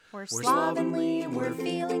We're slovenly, we're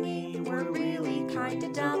feelingy, we're really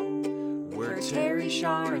kinda dumb. We're Terry,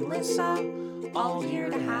 Shar, and Lissa, all here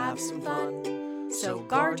to have some fun. So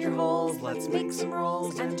guard your holes, let's make some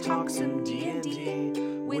rolls and talk some D&D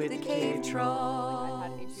with the Cave Trolls.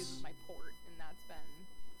 I've had issues with my port, and that's been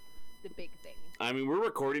the big thing. I mean, we're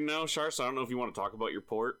recording now, Shar, so I don't know if you want to talk about your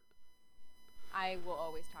port. I will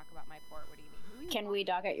always talk about my port. What do you mean? Can we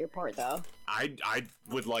dock at your port, though? I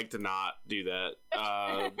would like to not do that.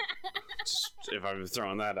 Just if I'm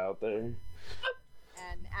throwing that out there. And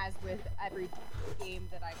as with every game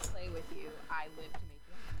that I play with you, I live to make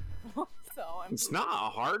you happy. So it's not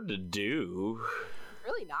hard to do. It's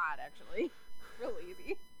really not, actually. It's real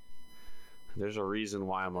easy. There's a reason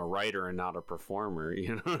why I'm a writer and not a performer,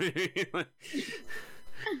 you know what I mean? Well,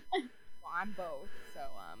 I'm both, so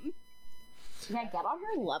Yeah, get on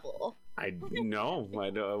her level. I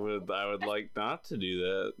would like not to do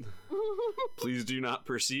that. Please do not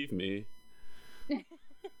perceive me.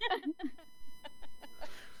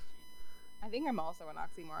 I think I'm also an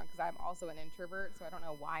oxymoron because I'm also an introvert, so I don't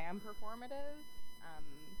know why I'm performative.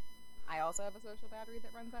 I also have a social battery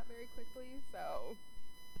that runs out very quickly, so...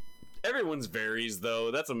 Everyone's varies,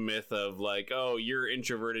 though. That's a myth of, like, oh, you're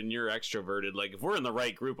introverted and you're extroverted. Like, if we're in the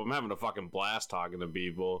right group, I'm having a fucking blast talking to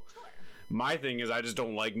people. Sure. My thing is I just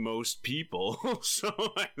don't like most people, so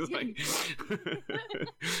I was like...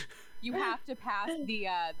 You have to pass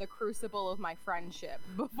the crucible of my friendship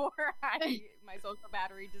before my social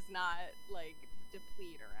battery does not, like,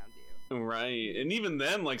 deplete around you. Right, and even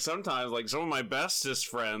then, like, sometimes, like, some of my bestest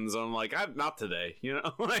friends, I'm like, not today, you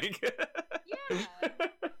know? Like... Yeah.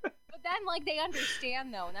 But then, like, they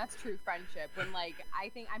understand, though, and that's true friendship. When, like,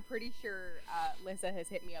 I'm pretty sure Lissa has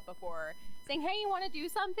hit me up before saying, hey, you want to do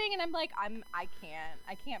something? And I'm like, I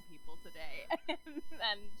can't people today.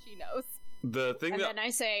 And she knows. The thing and then I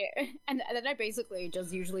say, and then I basically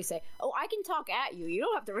just usually say, oh, I can talk at you. You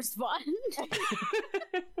don't have to respond.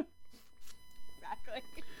 Exactly.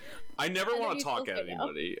 I never want to talk at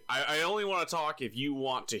anybody. I only want to talk if you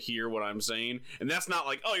want to hear what I'm saying. And that's not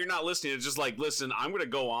like, oh, you're not listening. It's just like, listen, I'm going to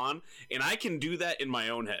go on. And I can do that in my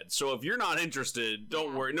own head. So if you're not interested,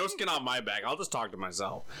 don't worry. No skin on my back. I'll just talk to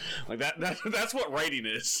myself. Like that's what writing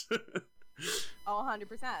is. Oh,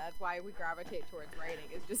 100%. That's why we gravitate towards writing,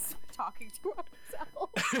 is just talking to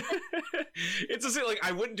ourselves. It's just like,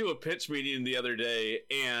 I went to a pitch meeting the other day,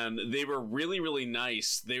 and they were really, really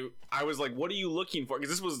nice. I was like, what are you looking for? Because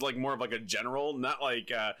this was like more of like a general, not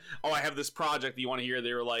like, oh, I have this project that you want to hear.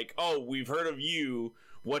 They were like, oh, we've heard of you.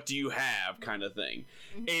 What do you have? Kind of thing.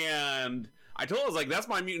 Mm-hmm. And I told her, I was like, that's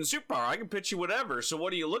my mutant superpower. I can pitch you whatever. So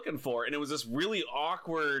what are you looking for? And it was this really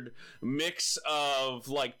awkward mix of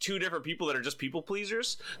like two different people that are just people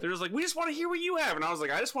pleasers. They're just like, we just want to hear what you have. And I was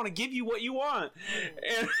like, I just want to give you what you want.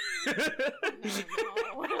 And, and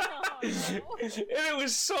it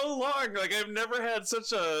was so long. Like, I've never had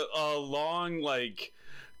such a long, like,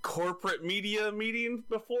 corporate media meeting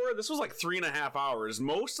before. This was like 3.5 hours.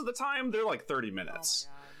 Most of the time, they're like 30 minutes.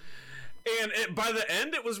 Oh my God. And by the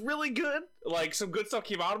end, it was really good. Like, some good stuff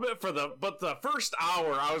came out of it. But the first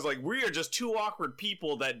hour, I was like, we are just two awkward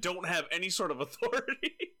people that don't have any sort of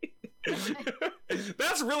authority.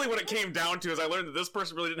 That's really what it came down to, is I learned that this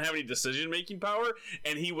person really didn't have any decision-making power,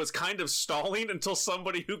 and he was kind of stalling until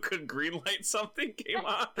somebody who could greenlight something came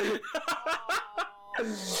on.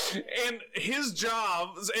 And his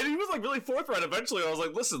job, and he was like really forthright eventually. I was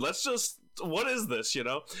like, listen, what is this, you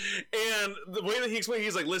know? And the way that he explained,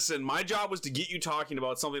 he's like, listen, my job was to get you talking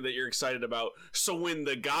about something that you're excited about, so when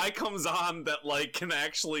the guy comes on that like can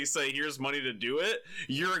actually say, here's money to do it,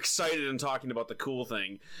 you're excited and talking about the cool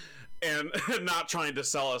thing. And not trying to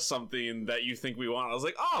sell us something that you think we want. I was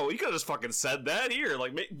like, oh, you could have just fucking said that here.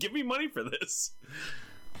 Like, give me money for this.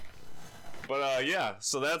 But yeah,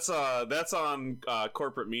 so that's on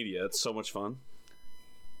corporate media. It's so much fun.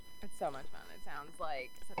 It's so much fun. It sounds like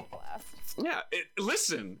such a blast. Yeah,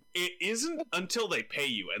 listen, it isn't until they pay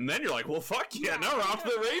you, and then you're like, well, fuck yeah, now we're off to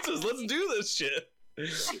the races. Let's do this shit.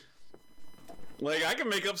 Like, I can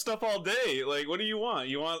make up stuff all day. Like, what do you want?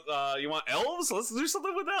 You want elves? Let's do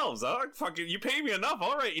something with elves. Fucking, you pay me enough.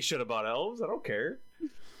 I'll write you shit about elves. I don't care.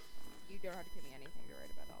 You don't have to pay me anything to write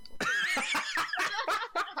about elves.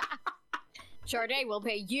 Sade will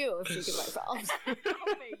pay you if she can write elves. I'll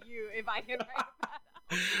pay you if I can write about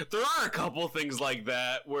elves. There are a couple things like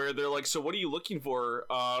that where they're like, so what are you looking for?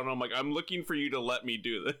 And I'm like, I'm looking for you to let me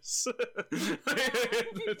do this.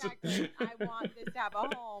 Exactly. I want this to have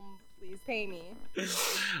a home. Please pay me. The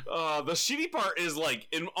shitty part is, like,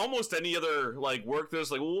 in almost any other, like, work,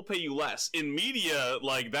 there's like, well, we'll pay you less. In media,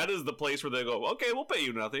 like, that is the place where they go, okay, we'll pay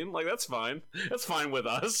you nothing. Like, that's fine. That's fine with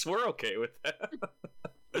us. We're okay with that.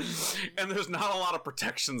 And there's not a lot of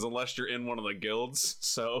protections unless you're in one of the guilds,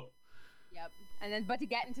 so... Yep. And then, but to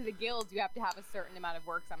get into the guilds, you have to have a certain amount of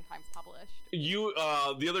work sometimes published. You,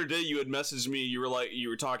 the other day you had messaged me, you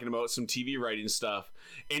were talking about some TV writing stuff,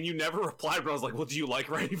 and you never replied, but I was like, well, do you like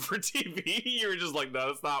writing for TV? You were just like, no,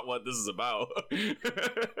 that's not what this is about. No,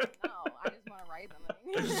 I just want to write something.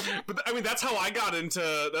 But I mean, that's how I got into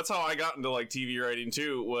like TV writing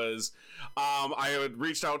too, was, I had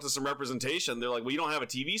reached out to some representation. They're like, well, you don't have a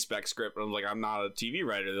TV spec script. And I'm like, I'm not a TV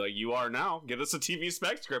writer. They're like, you are now. Get us a TV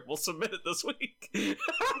spec script. We'll submit it this week. I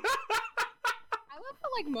love how,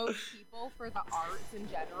 like, most people for the arts in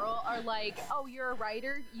general are like, oh, you're a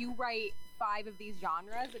writer, you write 5 of these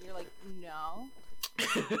genres, and you're like, no,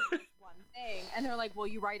 one thing. And they're like, well,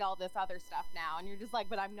 you write all this other stuff now, and you're just like,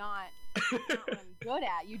 but I'm not what I'm good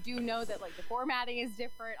at. You do know that, like, the formatting is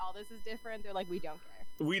different, all this is different. They're like, we don't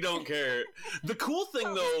care. We don't care. The cool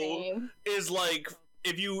thing though is, like,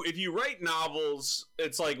 if you write novels,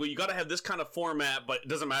 it's like, well, you got to have this kind of format, but it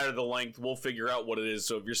doesn't matter the length. We'll figure out what it is.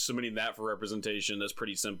 So if you're submitting that for representation, that's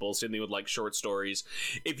pretty simple. Same thing with, like, short stories.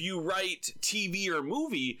 If you write TV or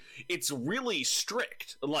movie, it's really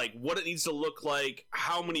strict, like what it needs to look like,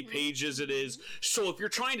 how many pages it is. So if you're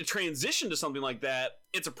trying to transition to something like that,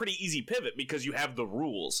 it's a pretty easy pivot because you have the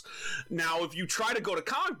rules. Now, if you try to go to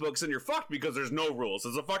comic books, then you're fucked because there's no rules.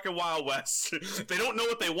 It's a fucking Wild West. They don't know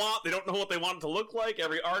what they want. They don't know what they want it to look like.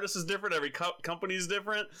 Every artist is different. Every company is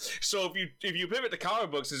different. So if you pivot to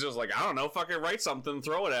comic books, it's just like, I don't know, fucking write something,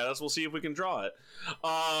 throw it at us. We'll see if we can draw it.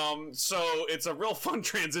 So it's a real fun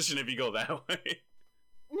transition if you go that way.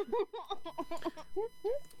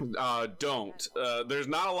 Don't. There's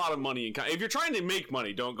not a lot of money in if you're trying to make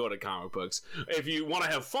money, don't go to comic books. If you want to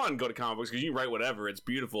have fun, go to comic books because you can write whatever. It's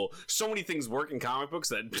beautiful. So many things work in comic books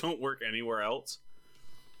that don't work anywhere else.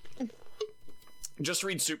 Just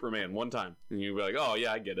read Superman one time and you'll be like, oh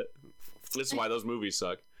yeah, I get it. This is why those movies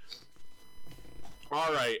suck.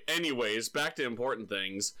 All right, anyways, back to important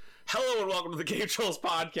things. Hello and welcome to the Game Trolls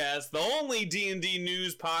podcast, the only D&D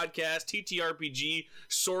news podcast, TTRPG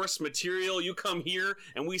source material. You come here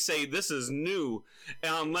and we say this is new,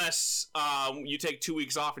 unless you take 2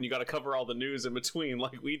 weeks off and you got to cover all the news in between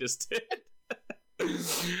like we just did.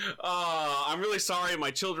 I'm really sorry.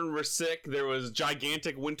 My children were sick. There was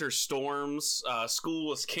gigantic winter storms. School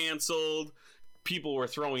was canceled. People were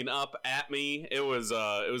throwing up at me. It was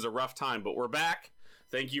a rough time, but we're back.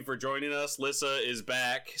 Thank you for joining us. Lissa is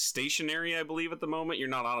back stationary, I believe, at the moment. You're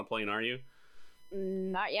not on a plane, are you?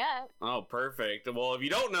 Not yet. Oh, perfect. Well, if you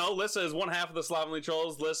don't know, Lissa is one half of the Slovenly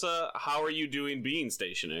Trolls. Lissa, how are you doing being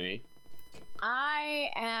stationary? I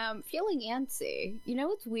am feeling antsy. You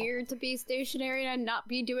know, it's weird to be stationary and not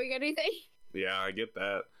be doing anything. Yeah, I get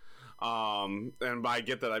that. And by I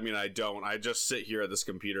get that, I mean I don't. I just sit here at this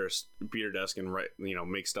computer desk and write,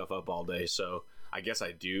 make stuff up all day. So I guess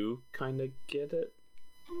I do kind of get it.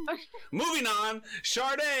 Moving on,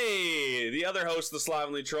 Sharday, the other host of the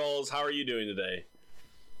Slovenly Trolls. How are you doing today?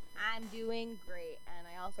 I'm doing great, and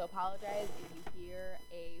I also apologize if you hear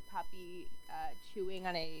a puppy chewing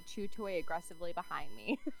on a chew toy aggressively behind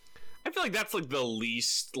me. I feel like that's like the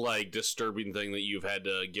least like disturbing thing that you've had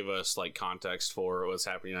to give us like context for what's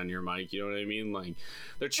happening on your mic. You know what I mean? Like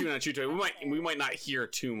they're chewing on a chew toy. We might not hear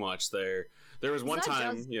too much there. There was one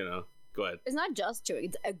time, Go ahead. It's not just chewing,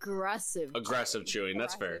 it's aggressive chewing.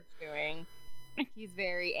 That's fair. Chewing. He's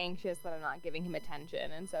very anxious that I'm not giving him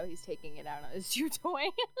attention, and so he's taking it out on his chew toy.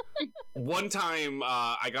 One time,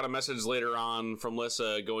 I got a message later on from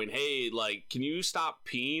Lissa going, hey, like, can you stop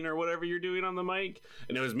peeing or whatever you're doing on the mic?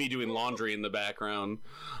 And it was me doing laundry in the background.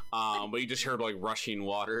 But you just heard, like, rushing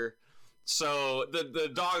water. So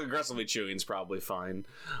the dog aggressively chewing is probably fine.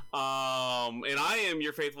 And I am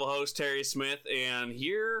your faithful host, Terry Smith, and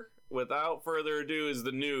here, without further ado, is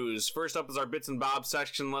the news. First up is our Bits and Bobs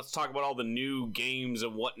section. Let's talk about all the new games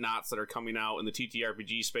and whatnots that are coming out in the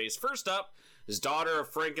TTRPG space. First up is Daughter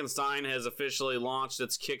of Frankenstein has officially launched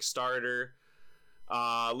its Kickstarter.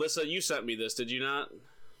 Lissa, you sent me this, did you not?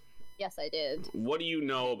 Yes, I did. What do you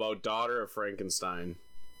know about Daughter of Frankenstein?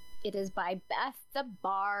 It is by Beth the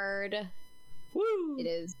Bard. Woo! It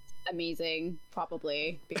is amazing,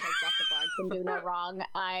 probably, because Beth the Bard can do no wrong.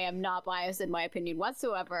 I am not biased in my opinion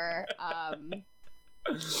whatsoever.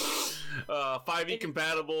 5e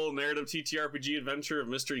compatible narrative TTRPG adventure of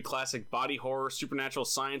mystery, classic body horror, supernatural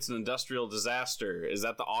science, and industrial disaster. Is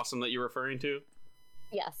that the awesome that you're referring to?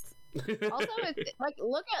 Yes. Also,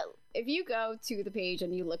 if you go to the page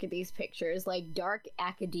and you look at these pictures, like dark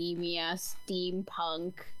academia,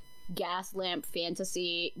 steampunk, gas lamp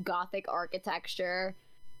fantasy, gothic architecture,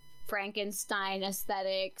 Frankenstein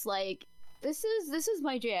aesthetics, like This is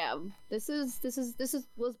my jam. This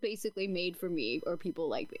was basically made for me or people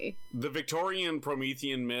like me. The Victorian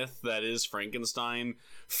Promethean myth that is Frankenstein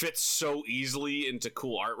fits so easily into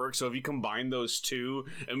cool artwork. So if you combine those two,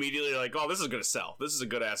 immediately like, oh, this is gonna sell. This is a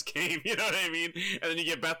good ass game. You know what I mean? And then you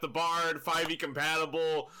get Beth the Bard, 5e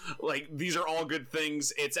compatible. Like, these are all good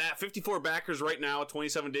things. It's at 54 backers right now.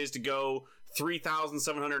 27 days to go.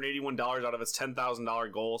 $3,781 out of its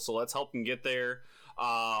 $10,000 goal. So let's help them get there.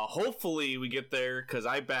 Hopefully we get there, because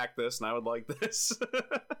I backed this and I would like this.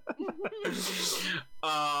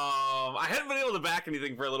 I hadn't been able to back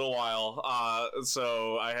anything for a little while,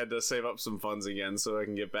 so I had to save up some funds again so I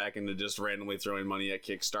can get back into just randomly throwing money at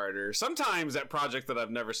Kickstarter. Sometimes at projects that I've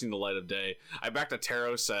never seen the light of day. I backed a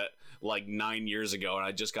tarot set like 9 years ago and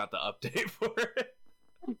I just got the update for it.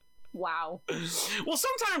 Wow. Well,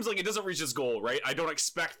 sometimes like it doesn't reach its goal, right? I don't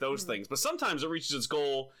expect those things, but sometimes it reaches its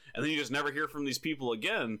goal and then you just never hear from these people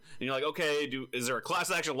again, and you're like, okay, is there a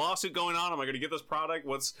class action lawsuit going on? Am I going to get this product?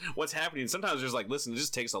 What's happening? And sometimes there's like, listen, it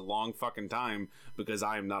just takes a long fucking time because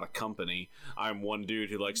I am not a company. I'm one dude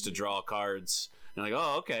who likes to draw cards. And like,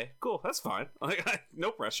 oh, okay, cool, that's fine. Like,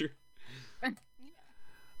 no pressure.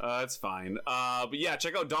 It's fine. But yeah,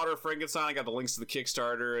 check out Daughter of Frankenstein. I got the links to the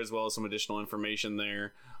Kickstarter as well as some additional information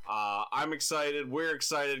there. I'm excited. We're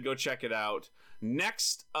excited. Go check it out.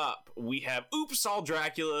 Next up, we have Oops All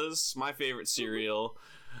Draculas, my favorite cereal.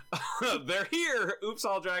 They're here. Oops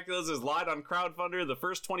All Draculas is live on Crowdfunder. The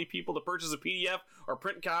first 20 people to purchase a PDF or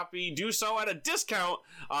print copy do so at a discount.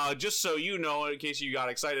 Just so you know, in case you got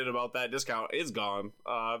excited about that discount, it's gone.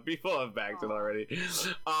 People have backed it already.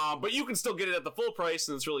 But you can still get it at the full price,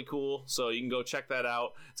 and it's really cool. So you can go check that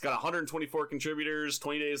out. It's got 124 contributors,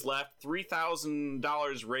 20 days left,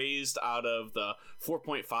 $3,000 raised out of the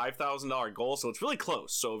 $4,500 goal. So it's really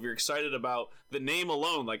close. So if you're excited about the name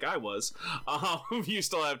alone, like I was, you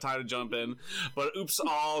still have time to jump in. But Oops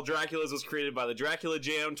All Draculas was created by the Dracula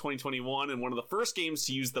Jam 2021 and one of the first games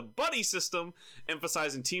to use the buddy system,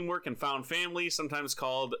 emphasizing teamwork and found family, sometimes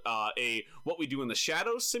called a What We Do in the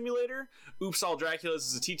Shadows simulator. Oops All Draculas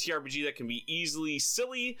is a TTRPG that can be easily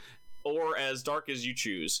silly or as dark as you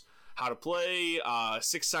choose. How to play,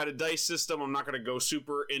 6-sided dice system. I'm not going to go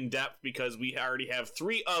super in-depth because we already have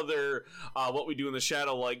 3 other What We Do in the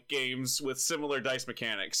Shadow-like games with similar dice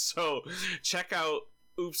mechanics. So check out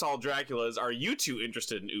Oops All Draculas. Are you two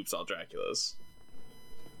interested in Oops All Draculas?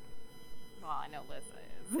 Well, I know Lisa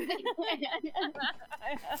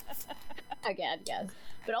is. Again, yes.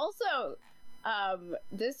 But also,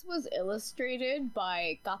 this was illustrated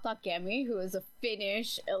by Kata Kemi, who is a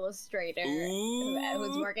Finnish illustrator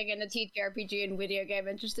who's working in the TTRPG and video game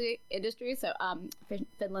industry. So,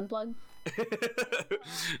 Finland plug.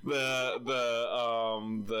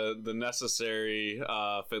 the necessary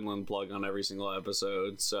Finland plug on every single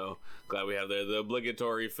episode. So glad we have the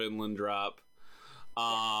obligatory Finland drop.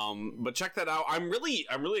 But check that out. I'm really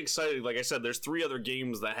excited. Like I said, there's 3 other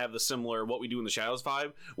games that have the similar What We Do in the Shadows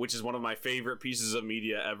vibe, which is one of my favorite pieces of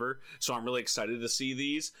media ever. So I'm really excited to see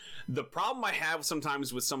these. The problem I have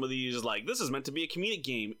sometimes with some of these, like, this is meant to be a comedic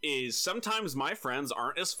game, is sometimes my friends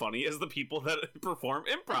aren't as funny as the people that perform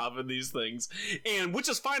improv in these things. And which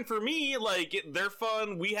is fine for me. Like, they're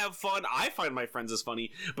fun. We have fun. I find my friends as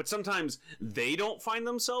funny, but sometimes they don't find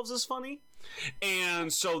themselves as funny.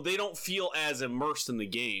 And so they don't feel as immersed in the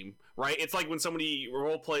game, right? It's like when somebody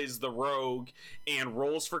role plays the rogue and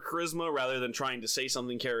rolls for charisma rather than trying to say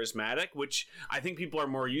something charismatic, which I think people are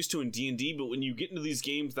more used to in D&D. But when you get into these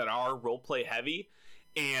games that are role play heavy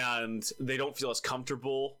and they don't feel as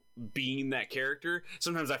comfortable being that character,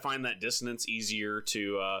 sometimes I find that dissonance easier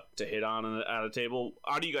to hit on at a table.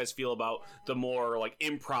 How do you guys feel about the more like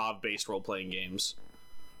improv based role playing games?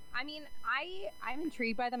 I mean, I'm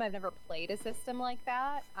intrigued by them. I've never played a system like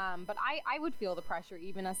that, but I would feel the pressure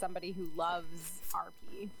even as somebody who loves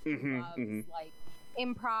RP, who loves like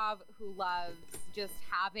improv, who loves just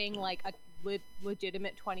having like a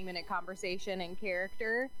legitimate 20-minute conversation in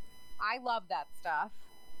character. I love that stuff.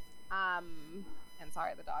 And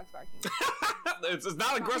sorry, the dog's barking. It's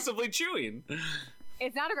not aggressively chewing.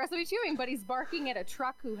 It's not aggressively chewing, but he's barking at a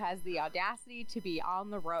truck who has the audacity to be on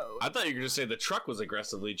the road. I thought you were going to say the truck was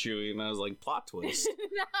aggressively chewing, and I was like, plot twist.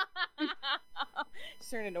 Just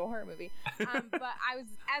turned into a horror movie. But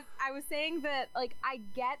I was saying that, like, I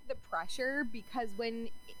get the pressure because when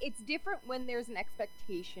it's different when there's an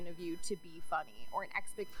expectation of you to be funny or an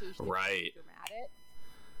expectation of you to be dramatic.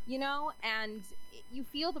 You know, and you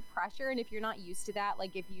feel the pressure, and if you're not used to that,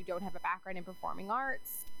 like if you don't have a background in performing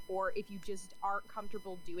arts, or if you just aren't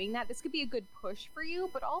comfortable doing that, this could be a good push for you,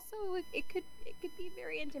 but also it could be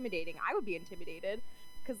very intimidating. I would be intimidated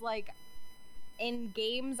because, like, in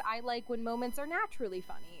games, I like when moments are naturally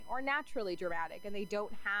funny or naturally dramatic, and they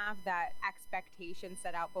don't have that expectation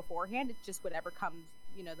set out beforehand. It's just whatever comes,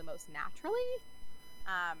 the most naturally.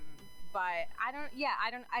 But I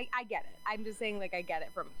get it. I'm just saying, like, I get it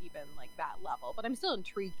from even, like, that level, but I'm still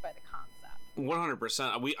intrigued by the concept.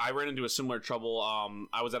 100%. I ran into a similar trouble.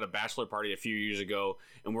 I was at a bachelor party a few years ago,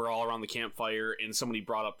 and we're all around the campfire, and somebody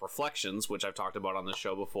brought up Reflections, which I've talked about on the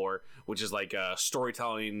show before, which is like a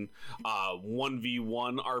storytelling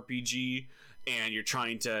 1v1 RPG, and you're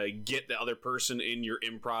trying to get the other person in your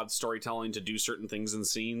improv storytelling to do certain things in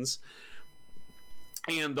scenes.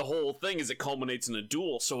 And the whole thing is it culminates in a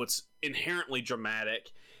duel, so it's inherently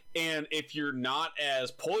dramatic. And if you're not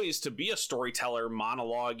as poised to be a storyteller,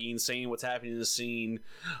 monologuing, saying what's happening in the scene,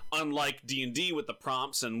 unlike D&D with the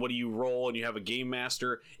prompts and what do you roll and you have a game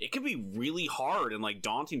master, it can be really hard and like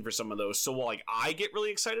daunting for some of those. So while like I get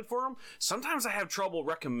really excited for them, sometimes I have trouble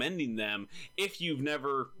recommending them if you've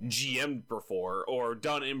never GM'd before or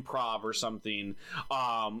done improv or something.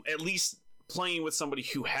 At least playing with somebody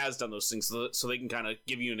who has done those things so they can kind of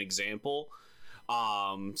give you an example.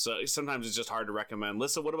 So sometimes it's just hard to recommend.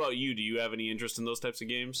 Lissa, what about you? Do you have any interest in those types of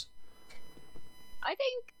games? I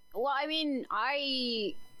think, well, I mean,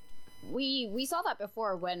 we saw that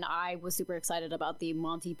before when I was super excited about the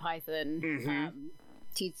Monty Python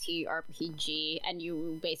TTRPG, and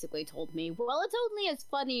you basically told me, well, it's only as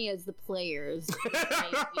funny as the players.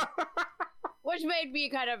 Which made me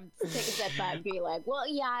kind of take a step back and be like, well,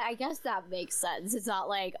 yeah, I guess that makes sense. It's not,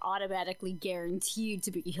 like, automatically guaranteed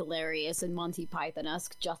to be hilarious and Monty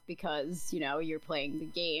Python-esque just because, you're playing the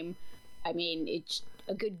game. I mean,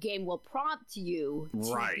 a good game will prompt you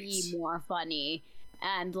to be more funny.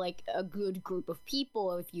 And, like, a good group of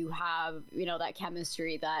people, if you have, that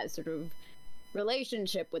chemistry, that sort of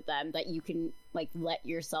relationship with them, that you can like let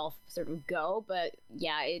yourself sort of go. But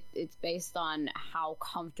yeah, it's based on how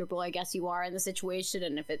comfortable I guess you are in the situation,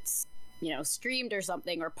 and if it's streamed or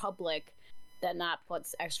something or public, then that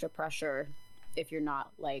puts extra pressure if you're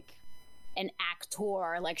not like an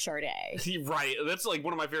actor like Sade. Right, that's like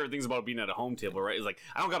one of my favorite things about being at a home table, right? Is like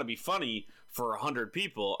I don't gotta be funny for 100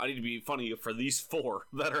 people. I need to be funny for these 4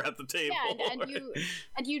 that are at the table. Yeah,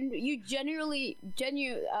 and you generally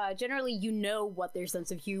what their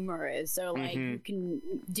sense of humor is. So like you can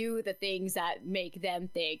do the things that make them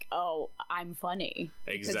think, "Oh, I'm funny."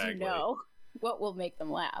 Exactly. Because what will make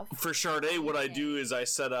them laugh. For Sade, what I do is I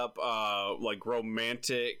set up like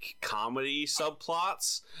romantic comedy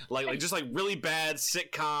subplots, like just like really bad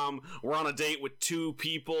sitcom. We're on a date with 2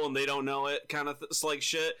 people and they don't know it, kind of like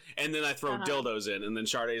shit. And then I throw dildos in, and then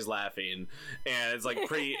Sade's laughing, and it's like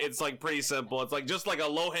pretty simple. It's like just like a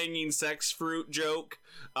low hanging sex fruit joke,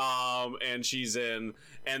 and she's in,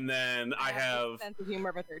 and then I have sense of humor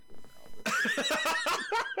of a 13-year-old.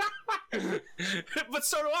 But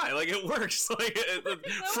so do I. Like it works. Like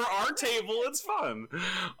for our table, it's fun.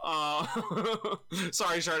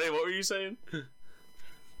 Sorry, Sade, what were you saying?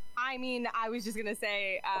 I mean, I was just gonna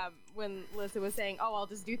say when Lissa was saying, "Oh, I'll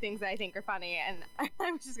just do things that I think are funny," and I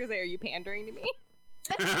was just gonna say, "Are you pandering to me?"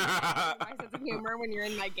 My sense of humor when you're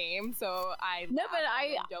in my game, so I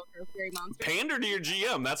don't throw scary monsters. Pander to your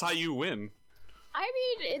GM. That's how you win. I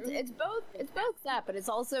mean, it's both that, but it's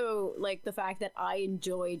also like the fact that I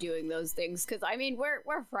enjoy doing those things, because I mean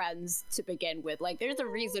we're friends to begin with. Like there's a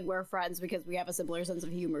reason we're friends, because we have a similar sense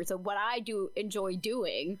of humor. So what I do enjoy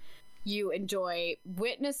doing, you enjoy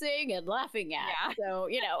witnessing and laughing at. Yeah. So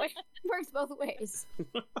it works both ways.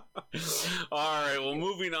 All right, well,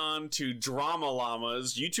 moving on to Drama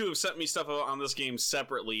Llamas. You two have sent me stuff on this game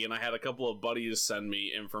separately, and I had a couple of buddies send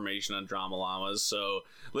me information on Drama Llamas. So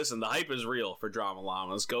listen, the hype is real for Drama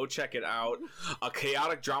Llamas. Go check it out. A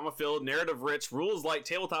chaotic, drama-filled, narrative-rich, rules-light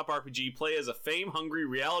tabletop RPG. Play as a fame-hungry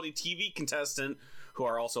reality TV contestant who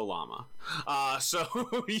are also llama. So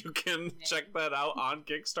you can check that out on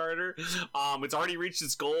Kickstarter. It's already reached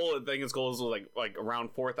its goal. I think its goal is like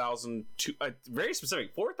around $4,000, very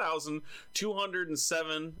specific,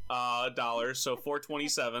 $4,207 so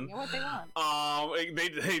 $427. You know what they want.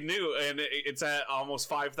 They knew, and it's at almost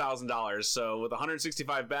 $5,000. So with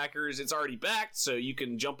 165 backers, it's already backed. So you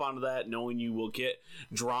can jump onto that knowing you will get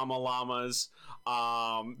Drama Llamas.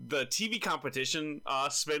 The TV competition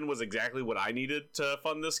spin was exactly what I needed to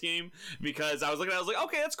fund this game, because I was like,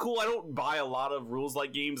 okay, that's cool. I don't buy a lot of rules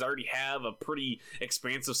like games. I already have a pretty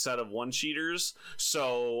expansive set of one-sheeters,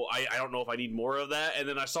 so I don't know if I need more of that. And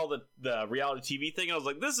then I saw the reality TV thing, and I was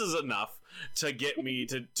like, this is enough to get me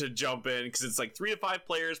to jump in, because it's like 3 to 5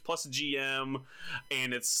 players plus a GM,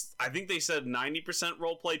 and it's, I think they said 90%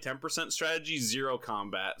 roleplay, 10% strategy, 0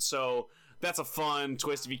 combat. So that's a fun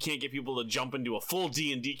twist. If you can't get people to jump into a full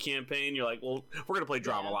D&D campaign, you're like, well, we're gonna play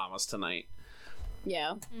Drama Llamas tonight.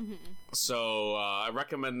 Yeah. So I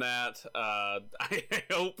recommend that. I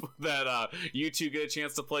hope that you two get a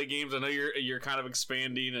chance to play games. I know you're kind of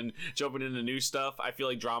expanding and jumping into new stuff. I feel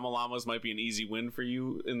like Drama Llamas might be an easy win for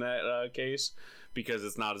you in that case, because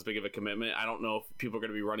it's not as big of a commitment. I don't know if people are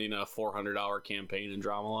going to be running a $400 campaign in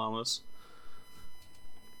Drama Llamas.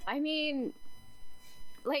 I mean,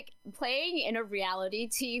 like, playing in a reality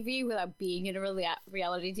TV without being in a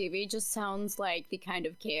reality TV just sounds like the kind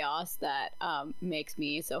of chaos that makes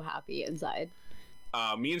me so happy inside.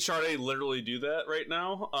 Me and Sade literally do that right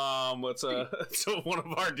now. So one of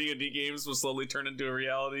our D&D games will slowly turn into a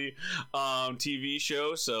reality TV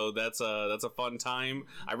show, so that's a fun time.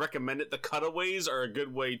 I recommend it. The cutaways are a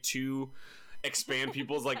good way to expand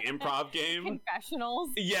people's like improv game.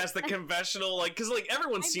 Confessionals. Yes, the confessional, like, because like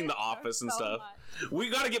everyone's seen The Office and stuff.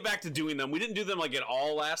 We got to get back to doing them. We didn't do them like at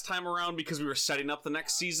all last time around because we were setting up the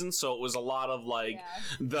next season, so it was a lot of like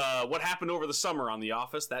the what happened over the summer on The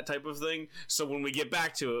Office, that type of thing. So when we get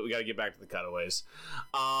back to it, we got to get back to the cutaways.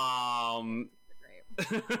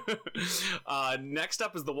 Next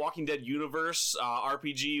up is the Walking Dead universe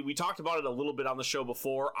RPG. We talked about it a little bit on the show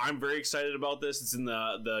before. I'm very excited about this. It's in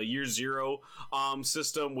the Year Zero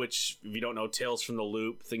system, which, if you don't know, Tales from the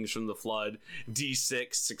Loop, Things from the Flood,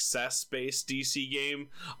 D6 success-based DC game.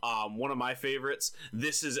 One of my favorites.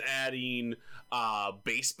 This is adding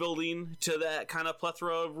base building to that kind of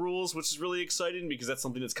plethora of rules, which is really exciting because that's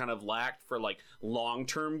something that's kind of lacked for like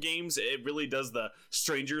long-term games. It really does the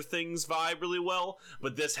Stranger Things vibe really well,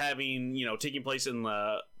 but this having, taking place in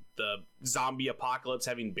the zombie apocalypse,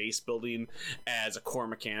 having base building as a core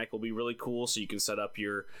mechanic will be really cool, so you can set up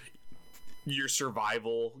your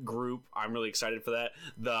survival group. I'm really excited for that.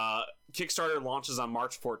 The Kickstarter launches on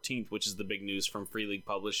March 14th, which is the big news from Free League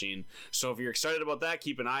Publishing. So if you're excited about that,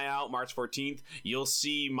 keep an eye out. March 14th, you'll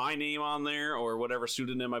see my name on there or whatever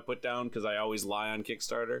pseudonym I put down, because I always lie on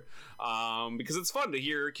Kickstarter. Because it's fun to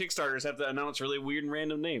hear Kickstarters have to announce really weird and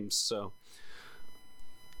random names. So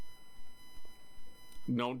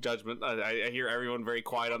no judgment. I hear everyone very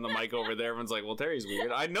quiet on the mic over there. Everyone's like, well, Terry's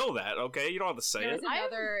weird. I know that, okay? You don't have to say there it.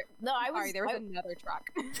 There was another truck.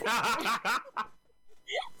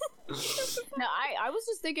 No, I was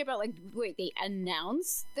just thinking about, like, wait, they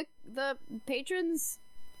announce the patrons?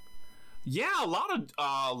 Yeah, a lot of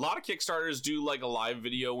Kickstarters do like a live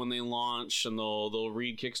video when they launch, and they'll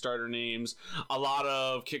read Kickstarter names. A lot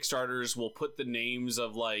of Kickstarters will put the names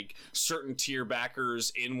of like certain tier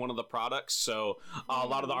backers in one of the products. So a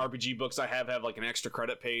lot of the RPG books I have like an extra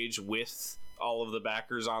credit page with all of the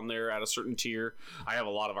backers on there at a certain tier. I have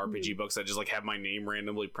a lot of RPG books that just like have my name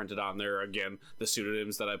randomly printed on there. Again, the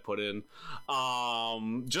pseudonyms that I put in.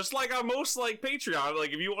 Just like on most like Patreon,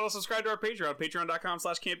 like if you want to subscribe to our Patreon,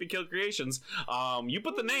 patreon.com/campykillcreations, you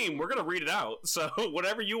put the name, we're gonna read it out. So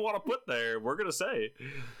whatever you want to put there, we're gonna say.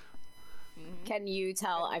 Can you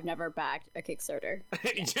tell I've never backed a Kickstarter?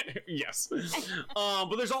 Yes.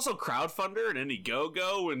 But there's also Crowdfunder and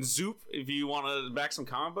Indiegogo and Zoop. If you want to back some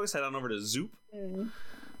comic books, head on over to Zoop.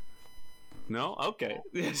 No? Okay.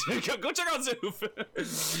 Go check out Zoop.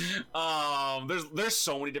 There's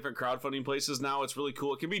so many different crowdfunding places now. It's really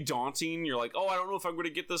cool. It can be daunting. You're like, oh, I don't know if I'm going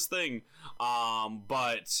to get this thing.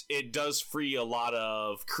 But it does free a lot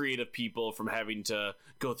of creative people from having to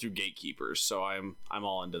go through gatekeepers. So I'm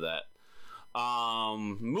all into that.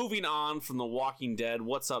 Moving on from The Walking Dead,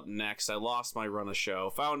 what's up next? I lost my run of show.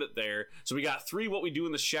 Found it there. So we got 3 What We Do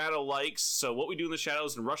in the Shadow likes. So What We Do in the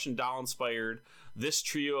Shadows and Russian Doll inspired this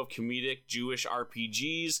trio of comedic Jewish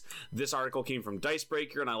RPGs. This article came from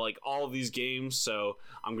Dicebreaker, and I like all of these games, so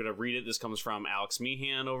I'm gonna read it. This comes from Alex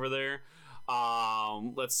Meehan over there.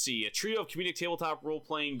 Let's see. A trio of comedic tabletop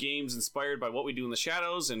role-playing games inspired by What We Do in the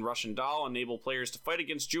Shadows and Russian Doll enable players to fight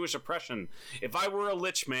against Jewish oppression. If I Were a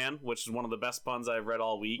Lich Man, which is one of the best puns I've read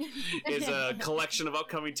all week, is a collection of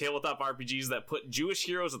upcoming tabletop RPGs that put Jewish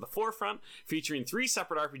heroes at the forefront, featuring 3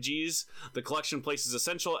 separate RPGs. The collection places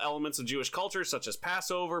essential elements of Jewish culture, such as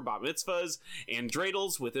Passover, bat mitzvahs, and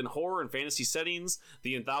dreidels within horror and fantasy settings.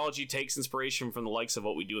 The anthology takes inspiration from the likes of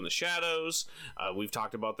What We Do in the Shadows. We've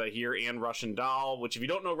talked about that here, and Russian Doll, which if you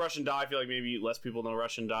don't know Russian Doll, I feel like maybe less people know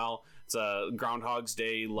Russian Doll. It's a Groundhog's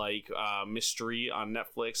Day like mystery on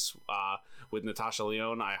Netflix with Natasha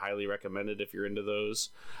Lyonne. I highly recommend it if you're into those.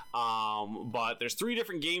 But there's 3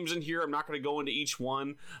 different games in here. I'm not going to go into each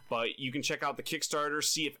one, but you can check out the Kickstarter,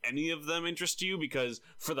 see if any of them interest you, because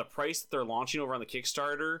for the price that they're launching over on the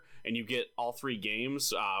Kickstarter, and you get all 3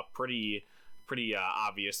 games, pretty pretty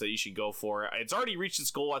obvious that you should go for it. It's already reached its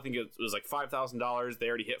goal. I think it was like $5,000. They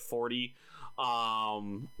already hit 40.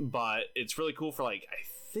 But it's really cool for like, I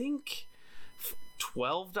think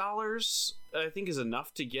 $12 I think is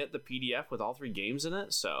enough to get the PDF with all 3 games in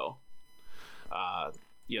it. So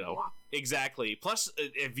exactly. Plus,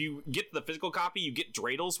 if you get the physical copy, you get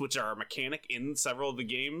dreidels, which are a mechanic in several of the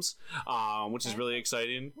games, which is really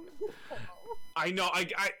exciting. I know. I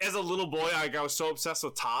as a little boy, I was so obsessed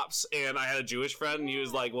with tops, and I had a Jewish friend, and he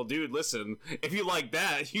was like, "Well, dude, listen, if you like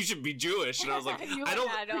that, you should be Jewish." And I was like, "I don't."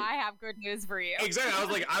 I have good news for you. Exactly. I was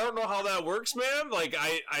like, "I don't know how that works, man. Like,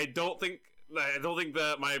 I don't think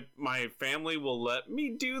that my family will let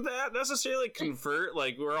me do that necessarily, convert.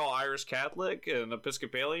 Like, we're all Irish Catholic and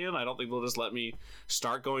Episcopalian. I don't think they'll just let me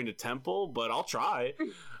start going to temple, but I'll try."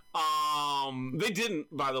 They didn't,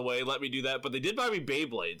 by the way, let me do that, but they did buy me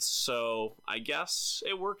Beyblades, so I guess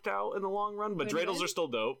it worked out in the long run. But dreidels are still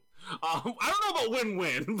dope. I don't know about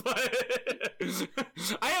win-win, but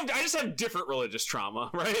I just have different religious trauma,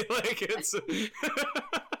 right? Like, it's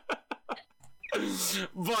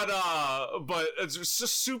but it's just a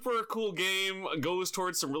super cool game. It goes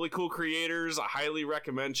towards some really cool creators. I highly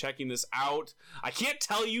recommend checking this out. I can't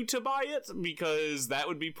tell you to buy it because that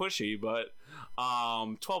would be pushy, but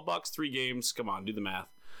 $12, 3 games. Come on, do the math.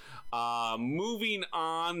 Moving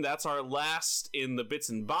on, that's our last in the bits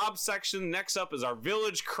and bobs section. Next up is our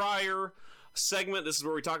Village Crier segment. This is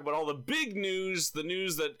where we talk about all the big news, the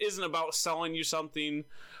news that isn't about selling you something.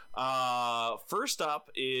 First up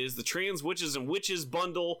is the Trans Witches and Witches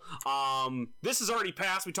bundle. This has already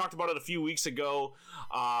passed. We talked about it a few weeks ago.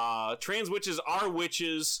 Trans witches are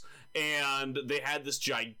witches, and they had this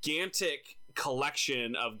gigantic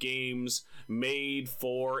collection of games made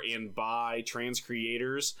for and by trans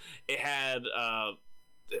creators. It had a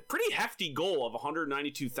pretty hefty goal of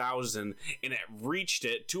 192,000, and it reached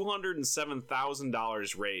it.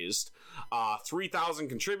 $207,000 raised, 3,000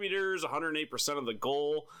 contributors, 108% of the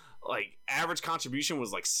goal. Like, average contribution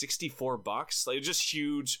was like $64. Like, just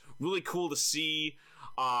huge, really cool to see.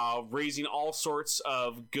 Raising all sorts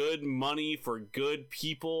of good money for good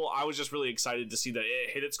people. I was just really excited to see that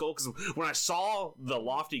it hit its goal, because when I saw the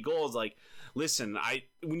lofty goals, like, listen,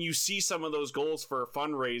 when you see some of those goals for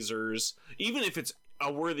fundraisers, even if it's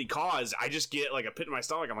a worthy cause, I just get like a pit in my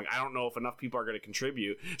stomach. I'm like, I don't know if enough people are going to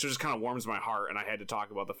contribute, so it just kind of warms my heart, and I had to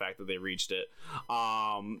talk about the fact that they reached it.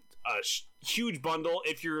 Huge bundle.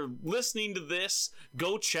 If you're listening to this,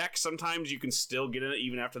 go check. Sometimes you can still get in it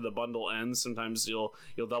even after the bundle ends. Sometimes you'll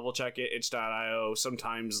double check it. Itch.io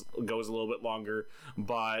sometimes goes a little bit longer,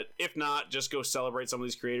 but if not, just go celebrate some of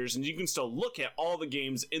these creators, and you can still look at all the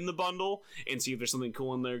games in the bundle and see if there's something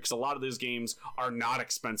cool in there, because a lot of those games are not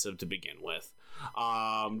expensive to begin with.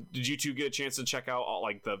 Did you two get a chance to check out all,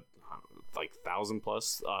 like, the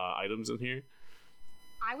 1,000+ items in here?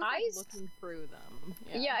 I was looking through them.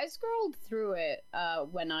 Yeah, I scrolled through it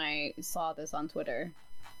when I saw this on Twitter.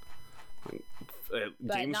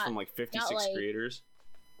 Games from like 56 creators?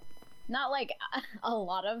 Not like a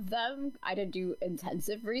lot of them. I didn't do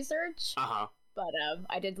intensive research. But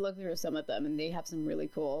I did look through some of them, and they have some really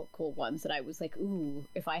cool ones that I was like, ooh,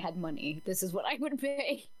 if I had money, this is what I would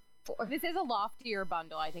pay for. This is a loftier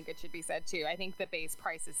bundle, I think it should be said too. I think the base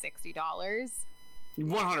price is $60. 100%. It is a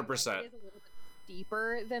little bit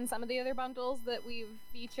deeper than some of the other bundles that we've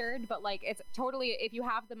featured, but like, it's totally, if you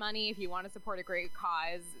have the money, if you want to support a great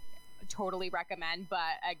cause, totally recommend, but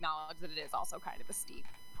acknowledge that it is also kind of a steep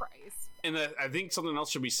price. And I think something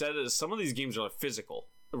else should be said is some of these games are physical,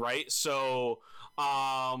 right? So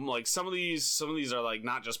like some of these are like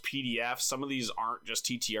not just PDFs. Some of these aren't just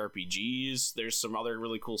TTRPGs. There's some other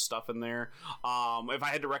really cool stuff in there. If I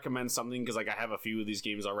had to recommend something, because like I have a few of these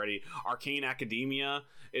games already, Arcane Academia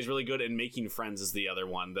is really good, and Making Friends is the other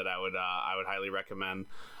one that I would highly recommend.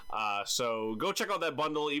 So go check out that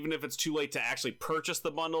bundle, even if it's too late to actually purchase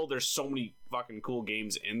the bundle. There's so many fucking cool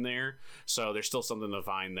games in there, so there's still something to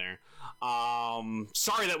find there.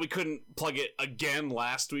 Sorry that we couldn't plug it again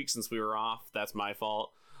last week since we were off. That's my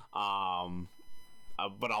fault. But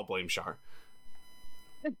I'll blame Shar.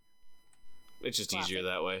 It's just easier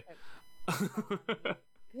that way.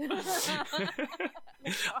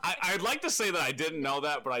 I'd like to say that I didn't know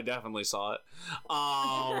that, but I definitely saw it.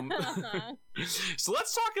 So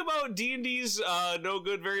let's talk about D&D's no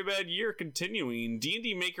good, very bad year continuing.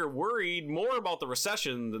 D&D Maker worried more about the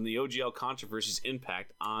recession than the OGL controversy's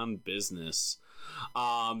impact on business.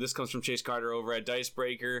 This comes from Chase Carter over at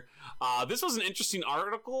Dicebreaker. This was an interesting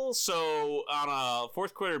article. So on a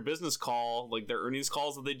fourth quarter business call, like their earnings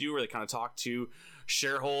calls that they do, where they kind of talk to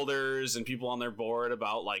shareholders and people on their board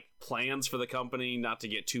about like plans for the company, not to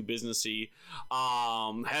get too businessy.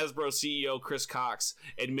 Hasbro CEO Chris Cox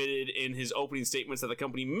admitted in his opening statements that the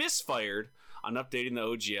company misfired on updating the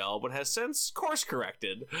OGL, but has since course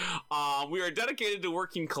corrected. We are dedicated to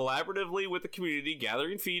working collaboratively with the community,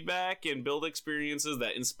 gathering feedback and build experiences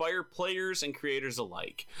that inspire players and creators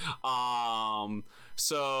alike.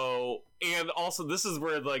 So, and also this is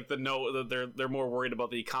where like the note that they're more worried about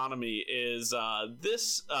the economy is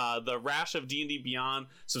the rash of D&D Beyond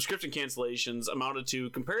subscription cancellations amounted to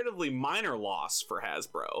comparatively minor loss for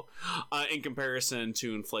Hasbro in comparison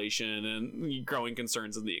to inflation and growing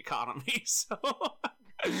concerns in the economy. So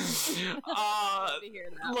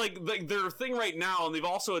like their thing right now, and they've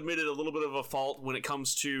also admitted a little bit of a fault when it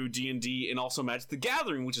comes to D&D and also Magic the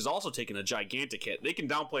Gathering, which has also taken a gigantic hit. They can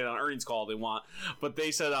downplay it on earnings call if they want, but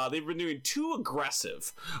they said they've been doing too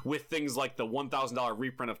aggressive with things like the $1,000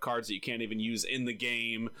 reprint of cards that you can't even use in the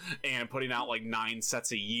game and putting out like 9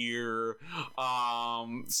 sets a year.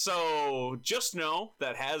 So just know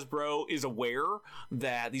that Hasbro is aware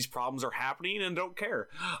that these problems are happening and don't care.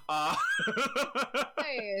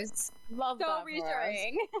 Nice. Love So that.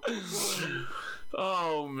 reassuring.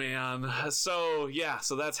 Oh man. So yeah,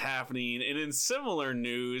 so that's happening. And in similar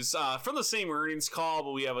news, from the same earnings call,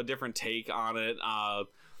 but we have a different take on it.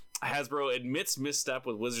 Hasbro admits misstep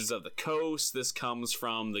with Wizards of the Coast. This comes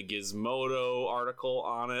from the Gizmodo article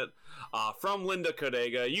on it. From Linda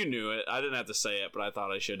Codega. You knew it. I didn't have to say it, but I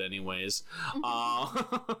thought I should anyways.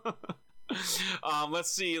 Let's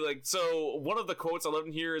see, like, so one of the quotes I love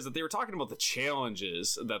in here is that they were talking about the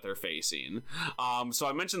challenges that they're facing. So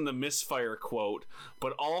I mentioned the misfire quote,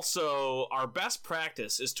 but also our best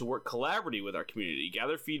practice is to work collaboratively with our community,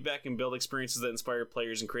 gather feedback and build experiences that inspire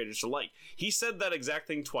players and creators alike. He said that exact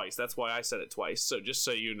thing twice. That's why I said it twice. So just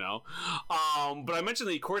so you know. But I mentioned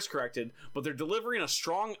that he course corrected, but they're delivering a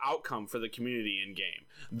strong outcome for the community in game.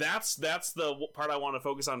 That's the part I want to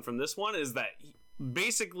focus on from this one, is that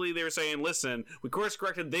basically they were saying, listen, we course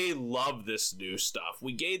corrected, they love this new stuff,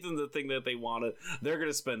 we gave them the thing that they wanted, they're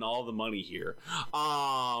gonna spend all the money here.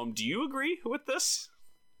 Do you agree with this?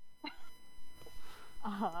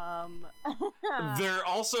 There are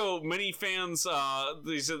also many fans,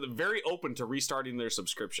 they said they're very open to restarting their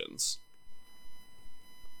subscriptions.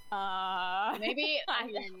 Maybe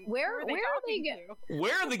where are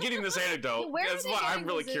they getting this anecdote? That's what I'm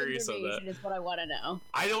really curious of. That is what I want to know.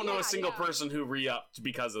 I don't know a single person who re-upped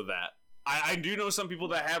because of that. I do know some people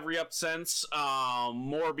that have re-upped since,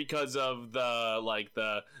 more because of the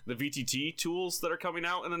VTT tools that are coming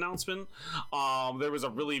out in announcement. There was a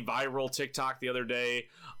really viral TikTok the other day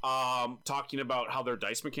talking about how their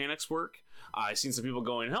dice mechanics work. I've seen some people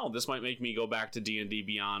going, hell, this might make me go back to D&D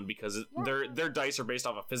Beyond because their dice are based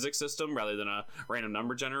off a physics system rather than a random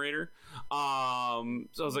number generator. So I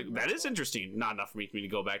was like, that is interesting. Not enough for me to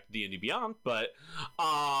go back to D&D Beyond, but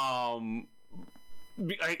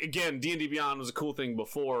again, D&D Beyond was a cool thing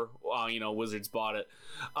before, Wizards bought it,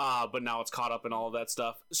 but now it's caught up in all of that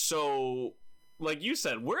stuff. So, like you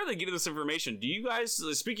said, where are they getting this information? Do you guys,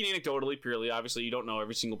 speaking anecdotally purely, obviously you don't know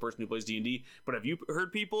every single person who plays D&D, but have you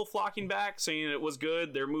heard people flocking back saying it was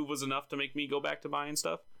good, their move was enough to make me go back to buying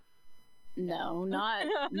stuff? No, not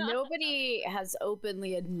nobody has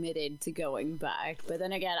openly admitted to going back. But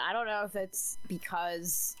then again, I don't know if it's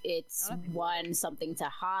because it's one, something to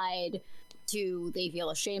hide, two, they feel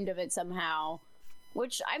ashamed of it somehow.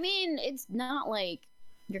 Which, I mean, it's not like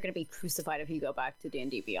you're going to be crucified if you go back to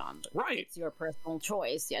D&D Beyond. Right. It's your personal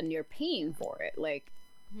choice, and you're paying for it. Like,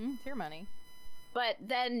 it's your money. But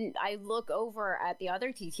then I look over at the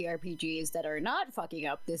other TTRPGs that are not fucking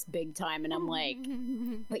up this big time, and I'm like,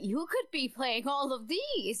 but you could be playing all of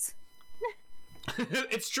these.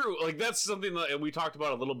 It's true. Like, that's something that we talked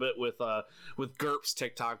about a little bit with GURPS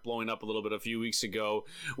TikTok blowing up a little bit a few weeks ago,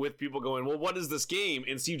 with people going, well, what is this game?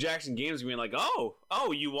 And Steve Jackson Games being like, oh,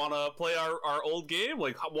 you want to play our old game?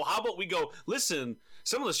 Like, well, how about we go, listen,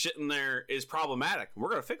 some of the shit in there is problematic. We're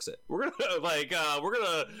gonna fix it. We're gonna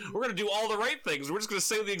we're gonna do all the right things. We're just gonna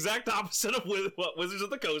say the exact opposite of what Wizards of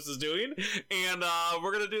the Coast is doing, and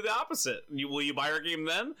we're gonna do the opposite. Will you buy our game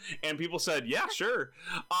then? And people said, yeah, sure.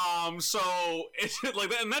 So it's like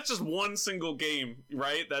that, and that's just one single game,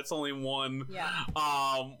 right? That's only one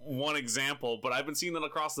example. But I've been seeing that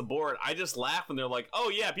across the board. I just laugh when they're like, oh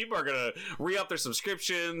yeah, people are gonna re-up their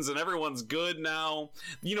subscriptions, and everyone's good now.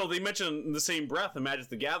 They mentioned in the same breath in Magic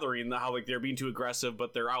the Gathering how like they're being too aggressive,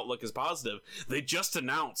 but their outlook is positive. They just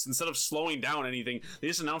announced, instead of slowing down anything, they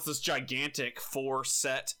just announced this gigantic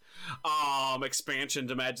 4-set expansion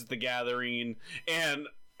to Magic the Gathering, and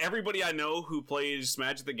everybody I know who plays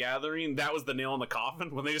Magic the Gathering, that was the nail in the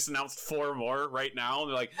coffin when they just announced 4 more right now.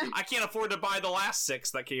 They're like, I can't afford to buy the last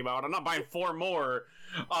 6 that came out. I'm not buying 4 more.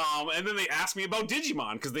 And then they asked me about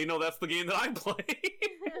Digimon because they know that's the game that I play.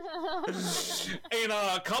 And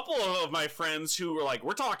a couple of my friends who were like,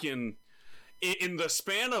 we're talking in the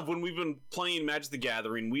span of when we've been playing Magic the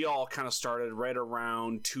Gathering, we all kind of started right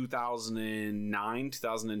around 2009,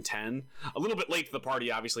 2010. A little bit late to the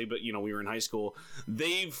party, obviously, but, you know, we were in high school.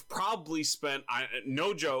 They've probably spent,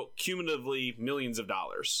 no joke, cumulatively millions of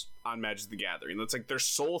dollars on Magic the Gathering. That's like their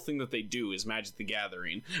sole thing that they do is Magic the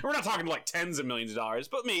Gathering. And we're not talking like tens of millions of dollars,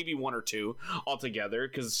 but maybe 1 or 2 altogether,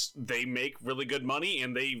 because they make really good money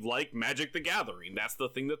and they like Magic the Gathering. That's the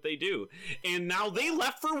thing that they do. And now they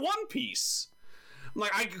left for One Piece.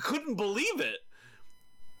 Like, I couldn't believe it.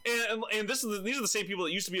 And these are the same people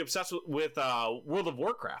that used to be obsessed with World of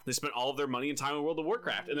Warcraft. They spent all of their money and time in World of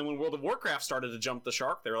Warcraft. And then when World of Warcraft started to jump the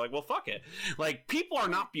shark, they were like, well, fuck it. Like, people are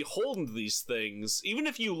not beholden to these things, even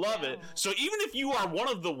if you love it. So even if you are one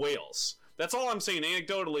of the whales, that's all I'm saying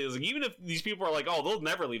anecdotally, is like, even if these people are like, oh, they'll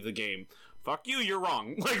never leave the game, fuck you, you're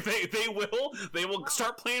wrong. Like, they will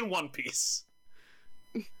start playing One Piece.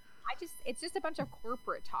 It's just a bunch of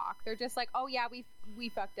corporate talk. They're just like, oh yeah, we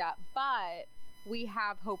fucked up, but we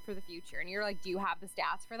have hope for the future. And you're like, do you have the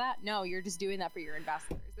stats for that? No, you're just doing that for your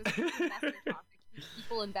investors. This is investor talk to keep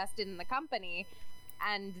people invested in the company,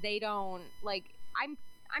 and they don't like.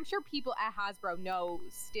 I'm sure people at Hasbro know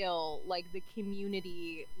still like the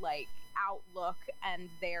community like outlook and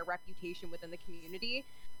their reputation within the community.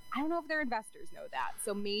 I don't know if their investors know that.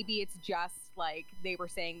 So maybe it's just like they were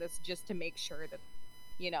saying this just to make sure that,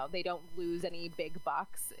 you know, they don't lose any big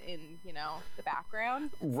bucks in, you know, the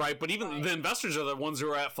background. Right, but even the investors are the ones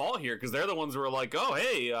who are at fault here, because they're the ones who are like, oh,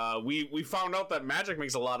 hey, we found out that Magic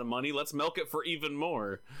makes a lot of money. Let's milk it for even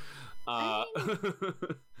more. Yeah,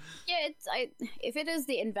 if it is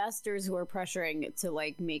the investors who are pressuring to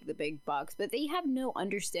like make the big bucks, but they have no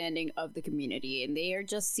understanding of the community, and they are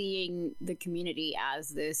just seeing the community as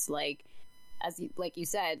this like you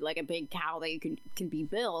said, like a big cow that you can be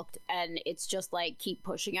milked, and it's just like keep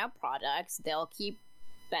pushing out products. They'll keep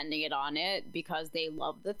spending it on it because they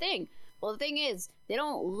love the thing. Well, the thing is, they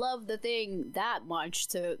don't love the thing that much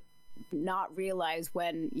to not realize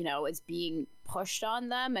when, you know, it's being pushed on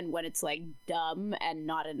them and when it's like dumb and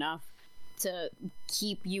not enough to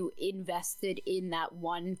keep you invested in that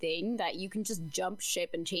one thing, that you can just jump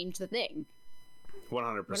ship and change the thing.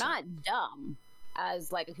 100%. We're not dumb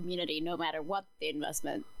as like a community, no matter what the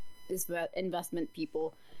investment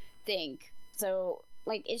people think. So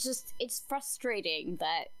like it's frustrating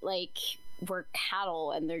that like we're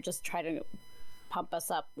cattle and they're just trying to pump us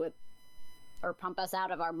up with, or pump us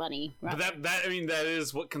out of our money. But that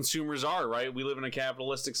is what consumers are, right? We live in a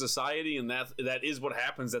capitalistic society, and that is what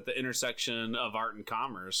happens at the intersection of art and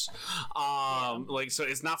commerce. Like, so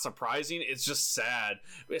it's not surprising. It's just sad,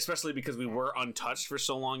 especially because we were untouched for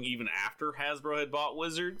so long, even after Hasbro had bought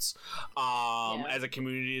Wizards. As a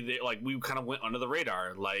community, we kind of went under the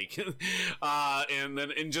radar, like, and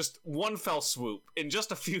then in just one fell swoop, in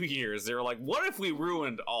just a few years, they were like, "What if we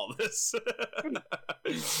ruined all this?"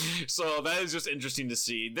 So that is just interesting to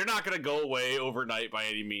see. They're not going to go away overnight by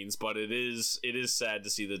any means, but it is sad to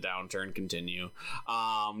see the downturn continue.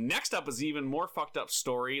 Next up is even more fucked up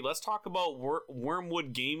story. Let's talk about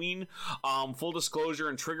Wyrmwood Gaming. Full disclosure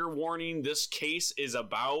and trigger warning: this case is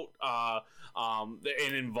about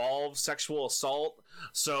and involves sexual assault.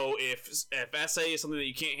 So if SA is something that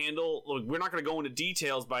you can't handle, look, we're not going to go into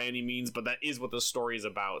details by any means, but that is what the story is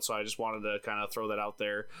about. So I just wanted to kind of throw that out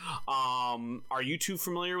there. Are you too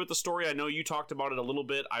familiar with the story? I know you talked about it a little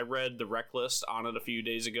bit. I read the rec list on it a few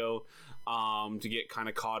days ago to get kind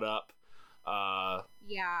of caught up.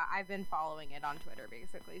 Yeah, I've been following it on Twitter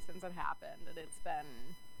basically since it happened, and it's been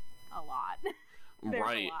a lot. There's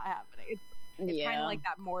right. a lot happening. It's kind of like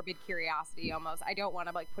that morbid curiosity almost. I don't want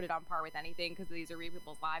to like put it on par with anything because these are real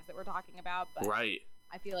people's lives that we're talking about, but right.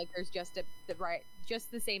 I feel like there's just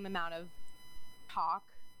the same amount of talk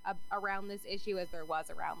around this issue as there was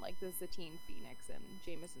around like the Satine Phoenix and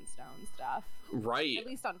Jameson Stone stuff. Right. At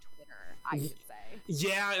least on Twitter, I should say.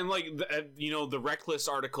 Yeah, and like the Reckless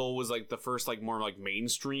article was like the first like more like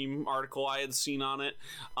mainstream article I had seen on it.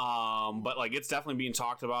 But like it's definitely being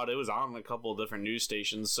talked about. It was on a couple of different news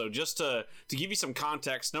stations. So just to give you some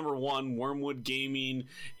context, number one, Wyrmwood Gaming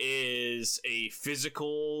is a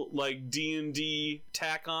physical like D&D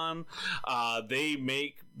tack on. They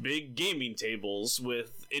make big gaming tables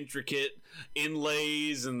with intricate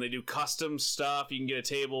inlays, and they do custom stuff. You can get a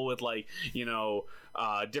table with like,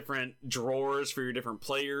 different drawers for your different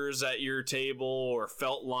players at your table, or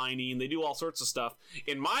felt lining. They do all sorts of stuff.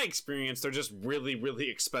 In my experience, they're just really, really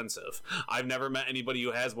expensive. I've never met anybody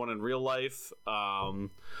who has one in real life.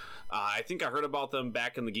 I think I heard about them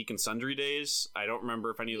back in the Geek and Sundry days. I don't remember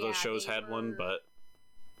if any of those shows had one, but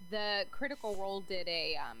the Critical Role did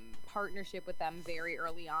a partnership with them very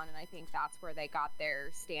early on, and I think that's where they got their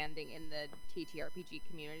standing in the TTRPG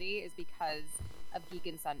community, is because of Geek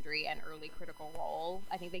and Sundry and early Critical Role.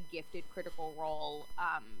 I think they gifted Critical Role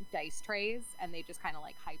dice trays, and they just kind of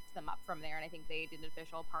like hyped them up from there, and I think they did an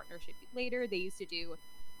official partnership later. They used to do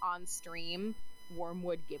on stream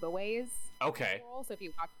Wyrmwood giveaways. Okay. So if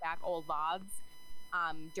you watch back old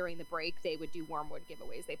VODs, during the break, they would do Wyrmwood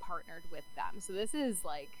giveaways. They partnered with them. So this is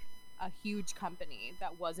like a huge company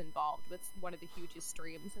that was involved with one of the hugest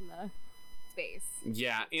streams in the space.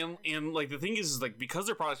 Yeah, and like the thing is like, because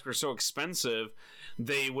their products were so expensive,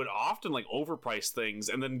 they would often like overprice things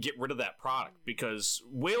and then get rid of that product, because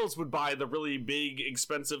whales would buy the really big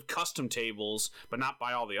expensive custom tables but not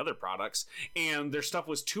buy all the other products, and their stuff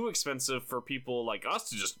was too expensive for people like us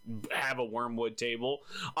to just have a Wyrmwood table.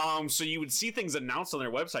 So you would see things announced on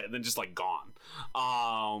their website and then just like gone,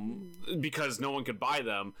 because no one could buy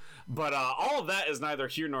them. But all of that is neither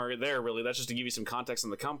here nor there, really. That's just to give you some context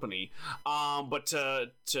on the company. But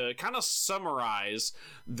to kind of summarize,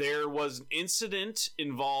 there was an incident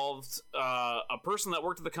involved a person that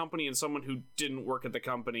worked at the company and someone who didn't work at the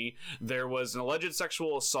company. There was an alleged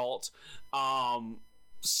sexual assault.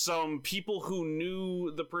 Some people who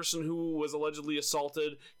knew the person who was allegedly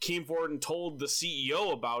assaulted came forward and told the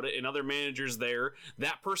CEO about it and other managers there.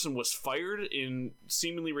 That person was fired in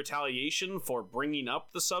seemingly retaliation for bringing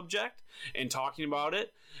up the subject and talking about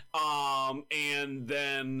it. And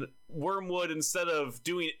then Wyrmwood, instead of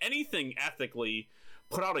doing anything ethically,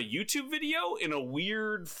 put out a YouTube video in a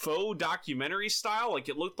weird faux documentary style. Like,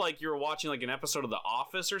 it looked like you were watching like an episode of The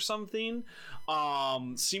Office or something,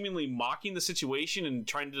 seemingly mocking the situation and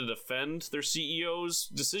trying to defend their CEO's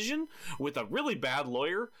decision with a really bad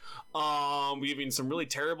lawyer, giving some really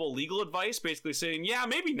terrible legal advice, basically saying, yeah,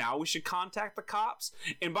 maybe now we should contact the cops.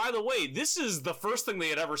 And by the way, this is the first thing they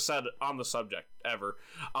had ever said on the subject ever.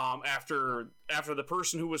 After the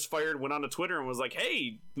person who was fired went onto Twitter and was like,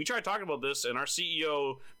 hey, we tried talking about this and our CEO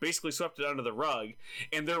basically swept it under the rug.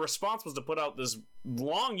 And their response was to put out this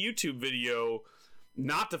long YouTube video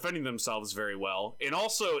not defending themselves very well. And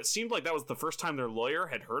also, it seemed like that was the first time their lawyer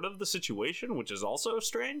had heard of the situation, which is also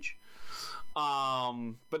strange.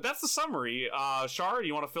 But that's the summary. Shar, do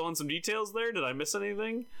you want to fill in some details there? Did I miss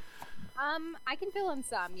anything? I can fill in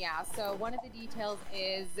some, yeah. So one of the details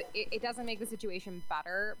is it doesn't make the situation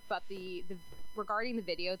better, but the regarding the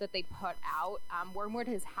video that they put out, Wyrmwood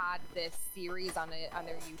has had this series on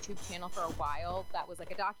their YouTube channel for a while that was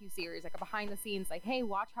like a docu-series, like a behind-the-scenes, like, hey,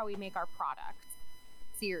 watch how we make our products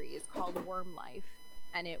series called Worm Life.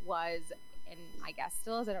 And it was, and I guess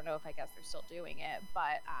still is, I don't know if I guess they're still doing it,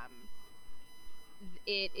 but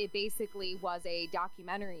it basically was a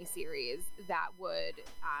documentary series that would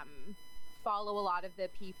follow a lot of the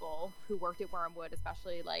people who worked at Wyrmwood,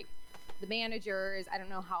 especially like the managers. I don't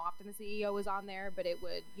know how often the CEO was on there, but it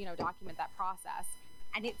would, document that process.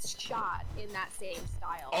 And it's shot in that same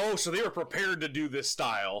style. Oh, so they were prepared to do this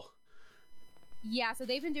style. Yeah, so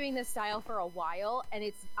they've been doing this style for a while, and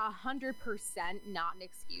it's 100% not an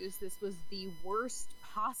excuse. This was the worst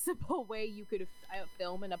possible way you could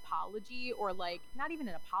film an apology, or like not even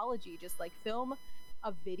an apology, just like film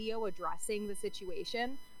a video addressing the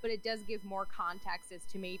situation. But it does give more context as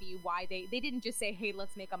to maybe why they didn't just say, hey,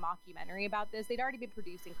 let's make a mockumentary about this. They'd already been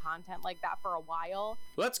producing content like that for a while.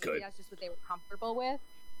 Well, that's good. Maybe that's just what they were comfortable with.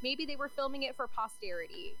 Maybe they were filming it for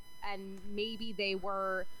posterity, and maybe they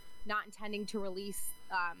were not intending to release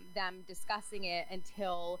them discussing it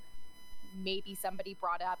until maybe somebody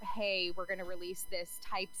brought up, hey, we're going to release this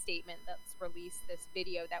type statement, let's release this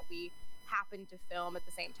video that we happened to film at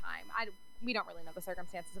the same time. We don't really know the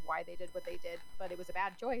circumstances of why they did what they did, but it was a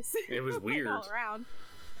bad choice. It was weird. All around.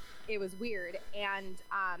 It was weird. And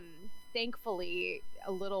thankfully,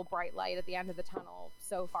 a little bright light at the end of the tunnel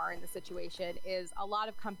so far in the situation is a lot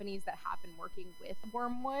of companies that have been working with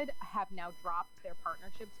Wyrmwood have now dropped their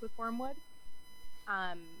partnerships with Wyrmwood,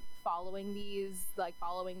 following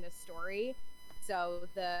this story. So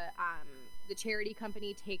the charity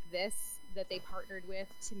company Take This that they partnered with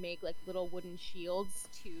to make like little wooden shields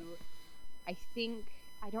to, I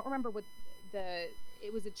don't remember what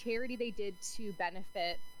it was a charity they did to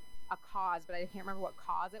benefit a cause, but I can't remember what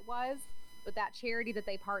cause it was. But that charity that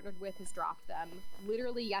they partnered with has dropped them.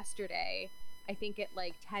 Literally yesterday, I think at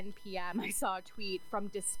like 10 p.m., I saw a tweet from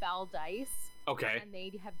Dispel Dice. Okay. And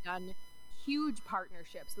they have done huge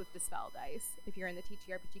partnerships with Dispel Dice. If you're in the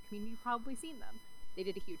TTRPG community, you've probably seen them. They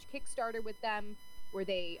did a huge Kickstarter with them where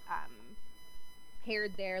they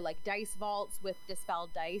paired their like dice vaults with Dispel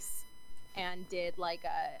Dice and did like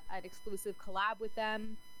an exclusive collab with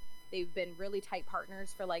them. They've been really tight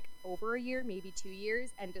partners for like over a year, maybe 2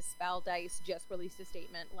 years, and Dispel Dice just released a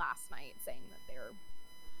statement last night saying that they're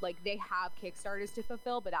like, they have Kickstarters to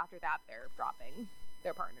fulfill, but after that they're dropping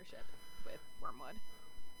their partnership with Wyrmwood.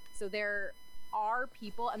 So there are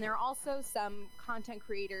people, and there are also some content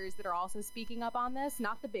creators that are also speaking up on this,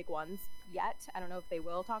 not the big ones yet. I don't know if they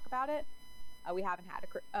will talk about it. We haven't had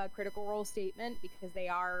a Critical Role statement because they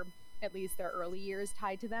are, at least their early years,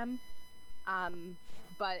 tied to them.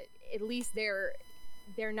 But at least they're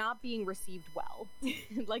not being received well.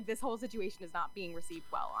 Like, this whole situation is not being received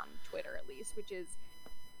well on Twitter, at least, which is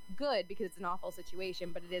good because it's an awful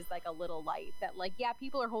situation, but it is like a little light that, like, yeah,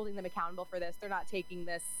 people are holding them accountable for this. They're not taking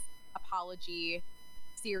this apology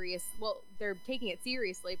serious. Well, they're taking it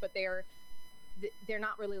seriously, but they're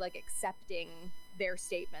not really like accepting their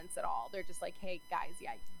statements at all. They're just like, hey guys,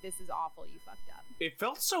 yeah, this is awful, you fucked up. It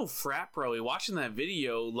felt so frat bro-y watching that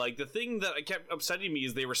video. Like, the thing that kept upsetting me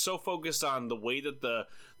is they were so focused on the way that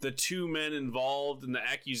the two men involved in the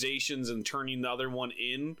accusations and turning the other one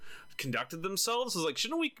in conducted themselves. Is like,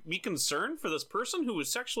 shouldn't we be concerned for this person who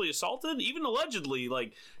was sexually assaulted, even allegedly?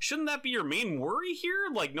 Like, shouldn't that be your main worry here?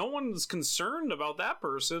 Like, no one's concerned about that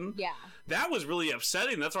person. Yeah, that was really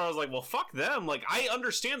upsetting. That's why I was like, well, fuck them. Like, I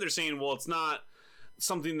understand they're saying, well, it's not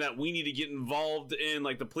something that we need to get involved in,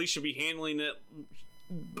 like the police should be handling it.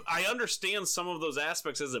 I understand some of those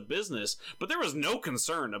aspects as a business, but there was no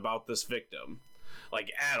concern about this victim,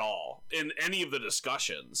 like, at all in any of the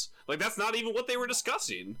discussions. Like, that's not even what they were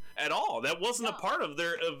discussing at all. That wasn't a part of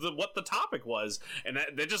what the topic was, and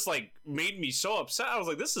that just like made me so upset. I was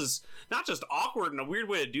like, this is not just awkward and a weird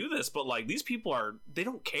way to do this, but like, these people they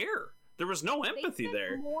don't care. There was no empathy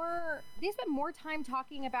there. They spent more time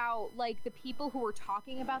talking about, like, the people who were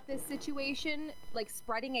talking about this situation, like,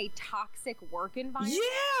 spreading a toxic work environment.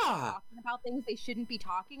 Yeah! Talking about things they shouldn't be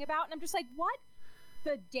talking about. And I'm just like, what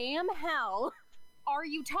the damn hell are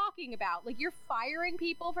you talking about? Like, you're firing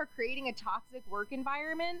people for creating a toxic work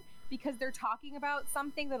environment because they're talking about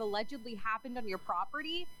something that allegedly happened on your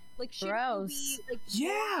property? Like, should you be like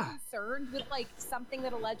more concerned with like something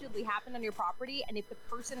that allegedly happened on your property, and if the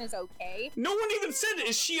person is okay? No one even said,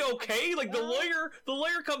 is she okay? Like, the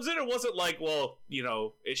lawyer comes in and wasn't like, well, you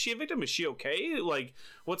know, is she a victim? Is she okay? Like,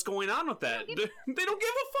 what's going on with that? They don't give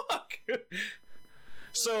a fuck.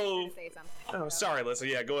 So, sorry, Alyssa.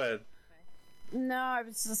 Yeah, go ahead. No, I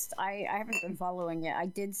was just, I haven't been following it. I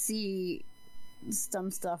did see some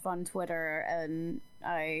stuff on Twitter, and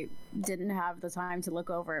I didn't have the time to look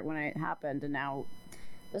over it when it happened, and now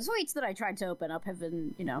the tweets that I tried to open up have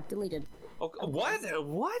been, deleted. Okay,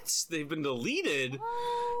 what? They've been deleted?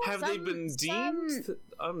 Have they been deemed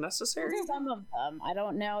unnecessary? Some of them. I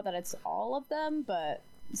don't know that it's all of them, but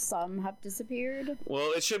some have disappeared.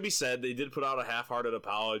 Well, it should be said, they did put out a half-hearted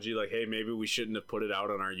apology, like, hey, maybe we shouldn't have put it out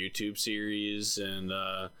on our YouTube series, and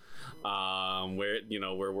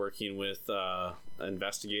we're working with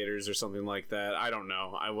investigators or something like that. I don't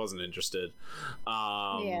know. I wasn't interested.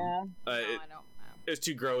 I don't. It's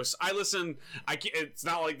too gross. It's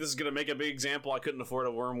not like this is gonna make a big example. I couldn't afford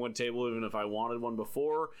a Wyrmwood table even if I wanted one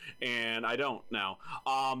before, and I don't now.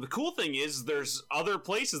 The cool thing is there's other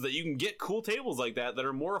places that you can get cool tables like that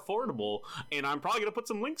are more affordable, and I'm probably gonna put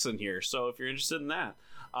some links in here. So if you're interested in that,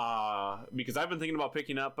 because I've been thinking about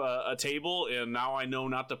picking up a table, and now I know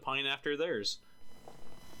not to pine after theirs.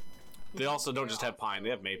 They also don't just have pine; they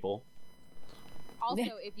have maple. Also,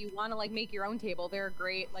 if you want to like make your own table, there are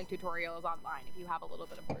great like tutorials online. If you have a little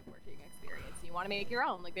bit of woodworking experience, and you want to make your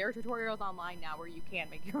own. Like, there are tutorials online now where you can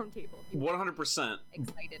make your own table. 100%.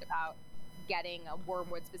 Excited about getting a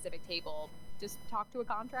Wyrmwood specific table, just talk to a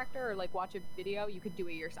contractor or like watch a video. You could do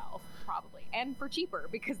it yourself probably, and for cheaper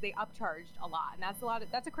because they upcharged a lot. And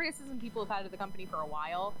that's a criticism people have had of the company for a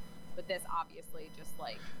while. But this obviously just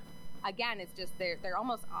like, again, it's just they're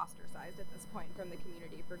almost ostracized at this point from the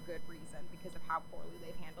community for good reason because of how poorly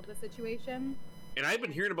they've handled the situation. And I've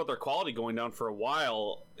been hearing about their quality going down for a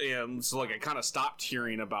while, and so like I kind of stopped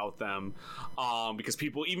hearing about them because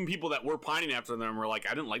people that were pining after them were like,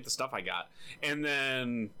 I didn't like the stuff I got. And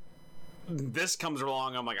then this comes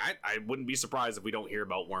along, I'm like, I wouldn't be surprised if we don't hear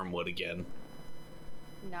about Wyrmwood again.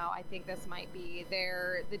 No, I think this might be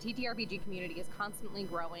the TTRPG community is constantly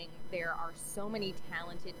growing. There are so many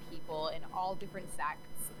talented people in all different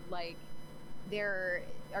sects. Like, there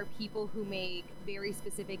are people who make very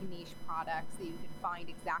specific niche products that you can find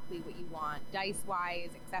exactly what you want, dice-wise,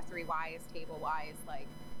 accessory-wise, table-wise. Like,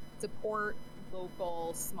 support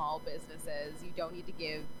local small businesses. You don't need to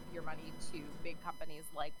give your money to big companies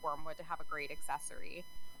like Wyrmwood to have a great accessory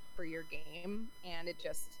for your game. And it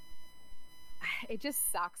just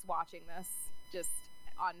sucks watching this just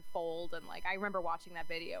unfold. And like, I remember watching that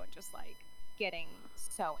video and just like getting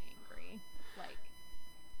so angry, like,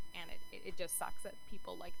 and it just sucks that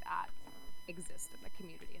people like that exist in the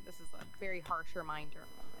community, and this is a very harsh reminder of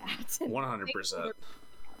that. 100%.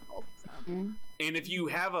 And if you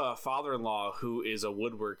have a father-in-law who is a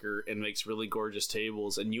woodworker and makes really gorgeous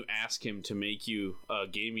tables, and you ask him to make you a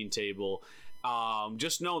gaming table,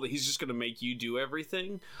 just know that he's just going to make you do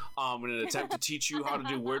everything in an attempt to teach you how to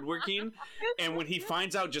do woodworking. And when he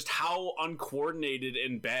finds out just how uncoordinated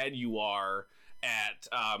and bad you are at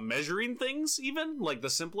measuring things, even like the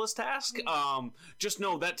simplest task, just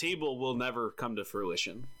know that table will never come to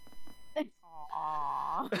fruition.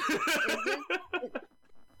 Aww.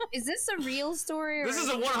 Is this a real story? This is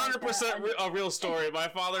a 100% a real story. My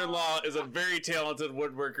father-in-law is a very talented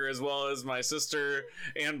woodworker, as well as my sister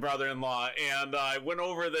and brother-in-law. And I went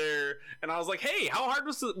over there and I was like, hey, how hard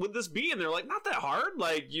would this be? And they're like, not that hard.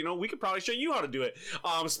 Like, you know, we could probably show you how to do it.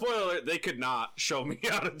 Spoiler alert, they could not show me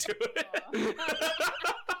how to do it.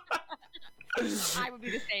 I would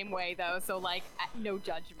be the same way though, so like no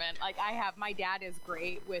judgment. Like my dad is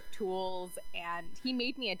great with tools, and he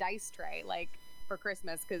made me a dice tray like for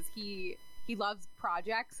Christmas because he loves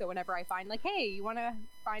projects. So whenever I find like, hey, you want to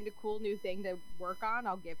find a cool new thing to work on,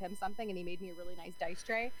 I'll give him something, and he made me a really nice dice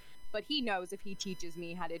tray. But he knows if he teaches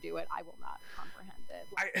me how to do it, I will not comprehend it.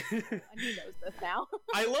 Like, and he knows this now.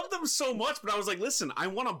 I love them so much, but I was like, listen, I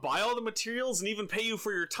want to buy all the materials and even pay you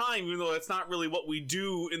for your time, even though that's not really what we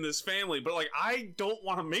do in this family. But like, I don't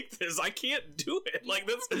want to make this. I can't do it. Like,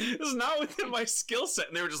 this is not within my skill set.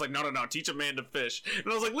 And they were just like, no, teach a man to fish. And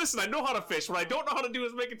I was like, listen, I know how to fish. What I don't know how to do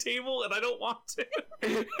is make a table, and I don't want to. I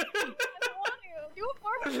don't want to. Do it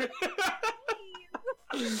for me.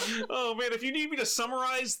 Oh man, if you need me to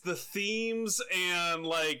summarize the themes and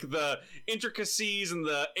like the intricacies and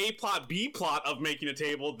the A plot B plot of making a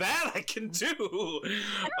table, that I can do.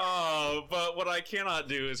 But what I cannot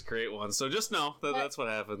do is create one. So just know that that's what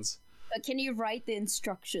happens. But can you write the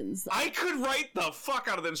instructions? I could write the fuck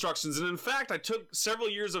out of the instructions, and in fact, I took several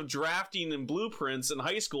years of drafting and blueprints in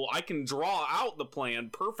high school. I can draw out the plan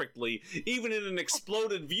perfectly, even in an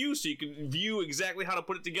exploded view, so you can view exactly how to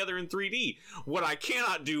put it together in 3D. What I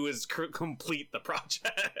cannot do is complete the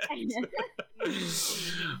project.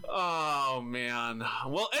 Oh, man.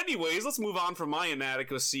 Well, anyways, let's move on from my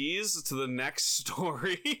inadequacies to the next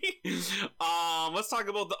story. Let's talk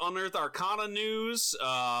about the Unearthed Arcana news.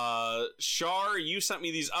 Shar, you sent me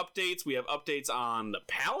these updates. We have updates on the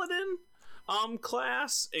Paladin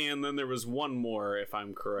class, and then there was one more, if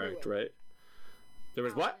I'm correct, Druid. right? There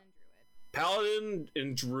was what? Paladin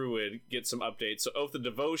and Druid get some updates. So Oath of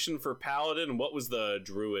Devotion for Paladin, and what was the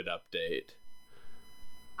Druid update?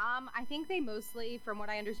 I think they mostly, from what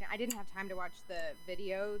I understand, I didn't have time to watch the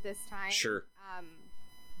video this time. Sure.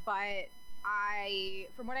 But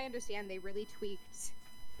from what I understand, they really tweaked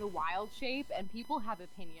the wild shape, and people have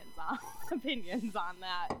opinions on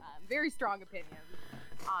that. Very strong opinions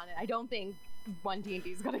on it. I don't think 1D&D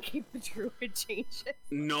is gonna keep the druid changes.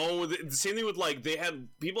 No, the same thing with like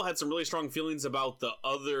people had some really strong feelings about the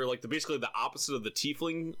other, like basically the opposite of the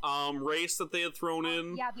tiefling race that they had thrown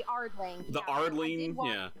in. Yeah, the Ardling. The Ardling,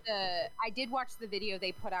 yeah. I did watch the video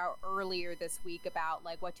they put out earlier this week about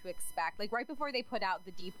like what to expect. Like right before they put out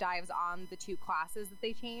the deep dives on the two classes that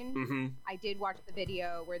they changed. Mm-hmm. I did watch the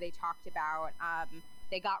video where they talked about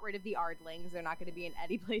they got rid of the Ardlings. They're not going to be in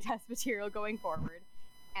any playtest material going forward.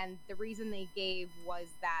 And the reason they gave was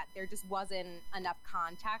that there just wasn't enough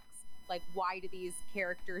context. Like, why do these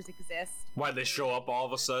characters exist? Why they show up all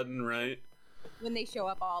of a sudden, right? When they show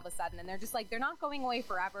up all of a sudden. And they're just like, they're not going away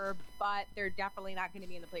forever, but they're definitely not going to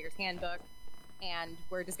be in the player's handbook. And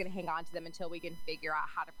we're just going to hang on to them until we can figure out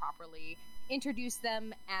how to properly introduce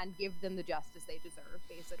them and give them the justice they deserve,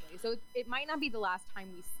 basically. So it might not be the last time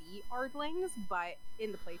we see Ardlings, but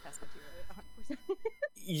in the playtest material, 100%.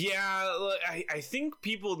 Yeah, I think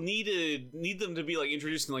people need them to be like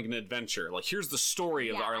introduced in like an adventure. Like, here's the story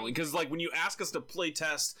of the Ardling, because like when you ask us to play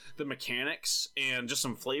test the mechanics and just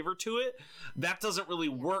some flavor to it, that doesn't really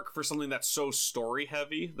work for something that's so story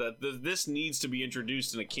heavy. That this needs to be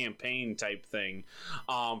introduced in a campaign type thing,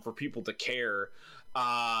 for people to care.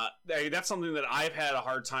 That's something that I've had a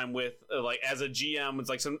hard time with, like as a GM. It's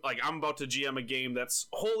like I'm about to GM a game that's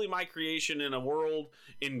wholly my creation in a world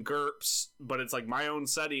in GURPS, but it's like my own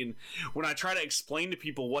setting. When I try to explain to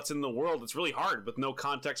people what's in the world, it's really hard with no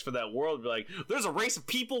context for that world. Be like, there's a race of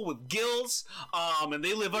people with gills, and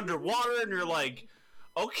they live underwater, and you're like,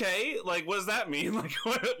 okay, like, what does that mean? Like,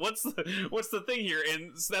 what's the thing here?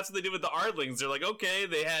 And that's what they did with the Ardlings. They're like, okay,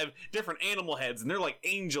 they have different animal heads, and they're like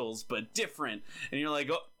angels, but different. And you're like,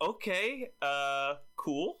 okay,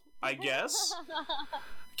 cool, I guess.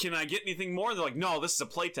 Can I get anything more? They're like, no, this is a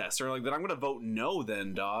playtest. They're like, then I'm gonna vote no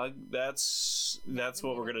then, dog. That's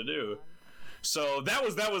what we're gonna do. So that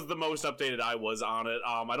was the most updated I was on it.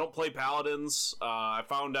 I don't play paladins. I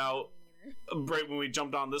found out right when we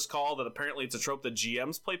jumped on this call that apparently it's a trope that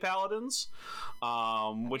GMs play paladins,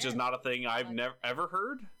 which is not a thing I've never ever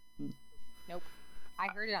heard. Nope. I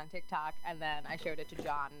heard it on TikTok, and then I showed it to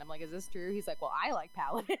John, and I'm like, is this true? He's like, well, I like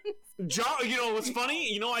paladins. John, you know what's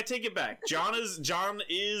funny? You know, I take it back. John is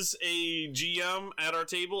a GM at our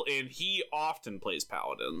table, and he often plays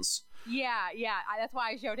paladins. Yeah, that's why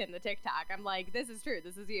I showed him the TikTok. I'm like, this is true.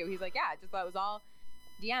 This is you. He's like, yeah, I just thought it was all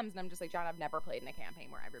DMs, and I'm just like, John, I've never played in a campaign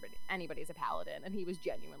where anybody's a paladin, and he was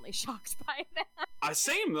genuinely shocked by that. I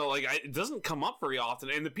same though, like it doesn't come up very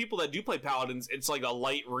often, and the people that do play paladins, it's like a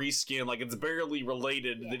light reskin, like it's barely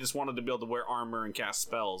related. Yeah. They just wanted to be able to wear armor and cast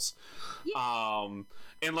spells. Yeah.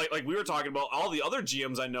 And like we were talking about, all the other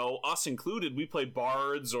GMs I know, us included, we play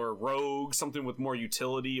bards or rogues, something with more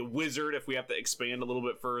utility, a wizard if we have to expand a little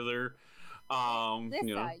bit further.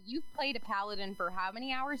 Lissa, you've played a paladin for how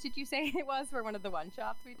many hours did you say it was for one of the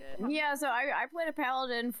one-shots we did? Yeah, so I played a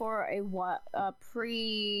paladin for a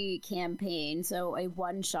pre-campaign, so a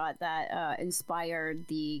one-shot that inspired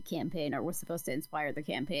the campaign, or was supposed to inspire the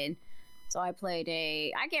campaign. So I played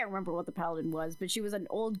I can't remember what the paladin was, but she was an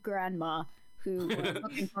old grandma who was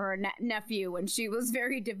looking for her nephew, and she was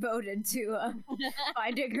very devoted to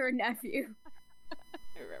finding her nephew.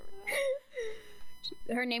 I remember that.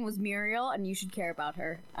 Her name was Muriel, and you should care about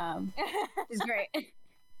her. She's great.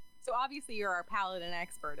 So obviously you're our paladin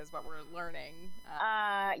expert, is what we're learning.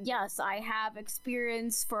 Yes, I have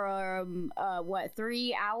experience from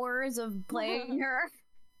 3 hours of playing her.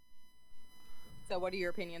 So what are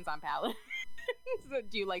your opinions on paladins? So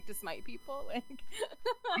do you like to smite people? Like,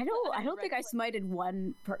 I don't think I smited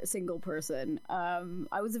one single person.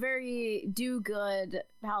 I was a very do-good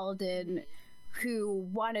paladin who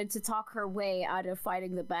wanted to talk her way out of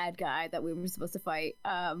fighting the bad guy that we were supposed to fight.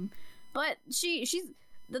 But she's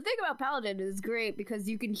the thing about paladin is great because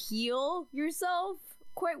you can heal yourself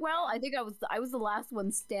quite well. I think I was the last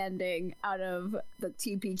one standing out of the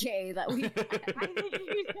TPK that we had.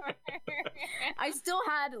 I still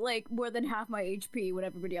had like more than half my HP when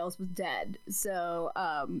everybody else was dead. So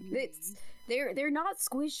they're not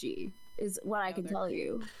squishy is what I can tell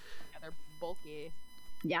you. Yeah, they're bulky.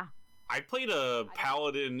 Yeah. I played a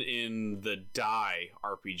paladin in the Die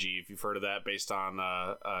RPG, if you've heard of that, based on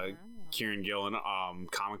Kieran Gillen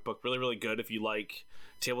comic book. Really, really good if you like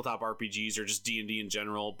tabletop RPGs or just D&D in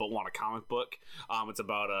general, but want a comic book. It's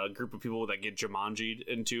about a group of people that get Jumanji'd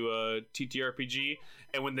into a TTRPG,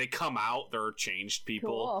 and when they come out, they're changed people,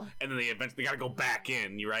 cool. And then they eventually got to go back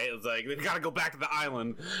in, right? It's like, they got to go back to the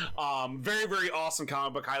island. Very, very awesome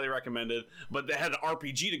comic book, highly recommended, but they had an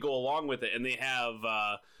RPG to go along with it, and they have...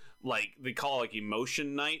 like they call it like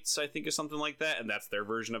emotion knights, I think, or something like that, and that's their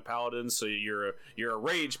version of paladin. So you're a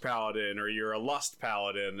rage paladin or you're a lust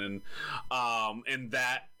paladin, and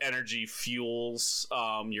that energy fuels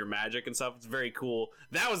your magic and stuff. It's very cool.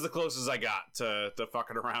 That was the closest I got to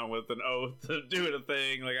fucking around with an oath, to doing a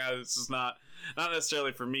thing like it's just not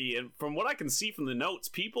necessarily for me. And from what I can see from the notes,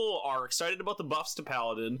 people are excited about the buffs to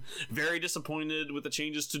paladin, very disappointed with the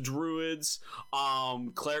changes to druids.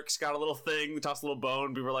 Cleric's got a little thing, they toss a little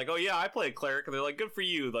bone, people are like, oh yeah, I play a cleric, and they're like, good for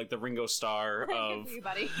you, like the Ringo Starr of you,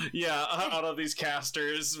 buddy. Yeah, out of these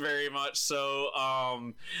casters, very much so.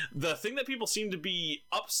 The thing that people seem to be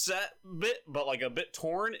upset but like a bit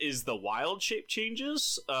torn is the wild shape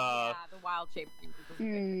changes. Yeah, the wild shape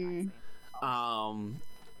changes.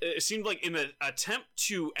 It seemed like in an attempt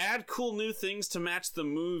to add cool new things to match the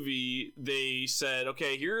movie, they said,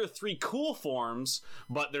 okay, here are 3 cool forms,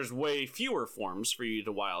 but there's way fewer forms for you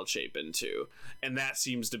to wild shape into. And that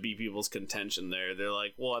seems to be people's contention there. They're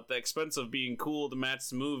like, well, at the expense of being cool to match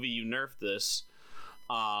the movie, you nerfed this.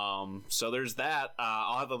 So there's that.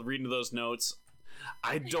 I'll have to read into those notes.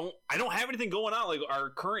 I don't have anything going on. Like, our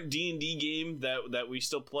current D&D game that we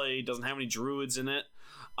still play doesn't have any druids in it.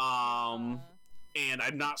 And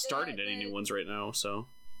I've not started any new ones right now, so...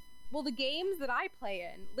 Well, the games that I play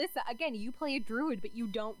in... Lissa, again, you play a druid, but you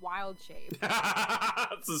don't wild shape.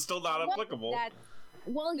 This is still not applicable.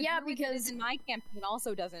 Well, yeah, because... in my campaign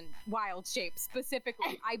also doesn't wild shape,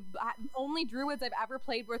 specifically. Only druids I've ever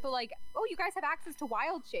played where they're like, oh, you guys have access to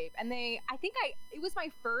wild shape. And it was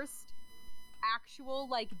my first actual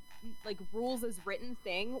like rules as written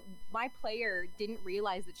thing, my player didn't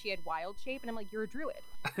realize that she had wild shape, and I'm like, you're a druid.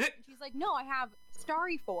 And she's like, no, I have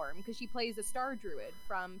starry form, because she plays a star druid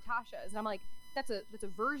from Tasha's, and I'm like, that's a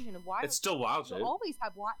version of wild. It's still wild shape. You always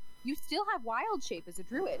have you still have wild shape as a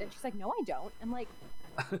druid. And she's like, no, I don't. I'm like,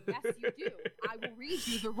 yes, you do. I will read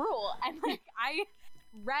you the rule. And like, I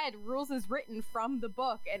read rules as written from the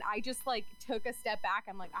book, and I just like took a step back.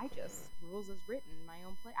 I'm like, rules as written, my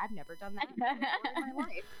own play. I've never done that before in my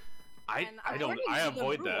life. I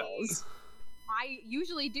avoid that. I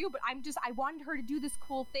usually do, but I wanted her to do this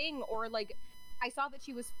cool thing, or like, I saw that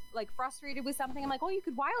she was like frustrated with something. I'm like, oh, you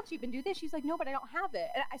could wild shape and do this. She's like, no, but I don't have it.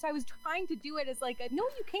 And so I was trying to do it as like, no,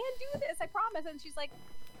 you can do this, I promise. And she's like,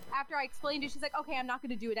 after I explained it, she's like, okay, I'm not going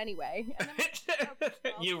to do it anyway. And I'm like, okay,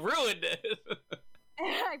 well. You ruined it.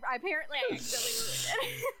 Apparently, I accidentally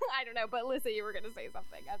ruined it. I don't know, but Lisa, you were going to say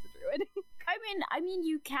something as a druid. I mean,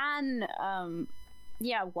 you can,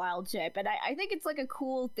 wild shape, and I think it's like a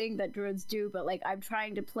cool thing that druids do. But like, I'm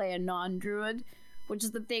trying to play a non-druid, which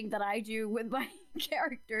is the thing that I do with my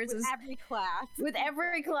characters. With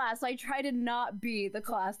every class, I try to not be the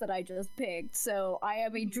class that I just picked. So I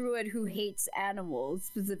am a druid who hates animals,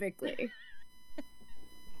 specifically.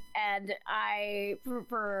 And I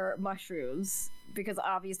prefer mushrooms, because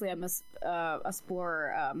obviously I'm a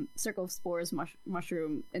circle of spores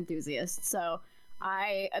mushroom enthusiast. So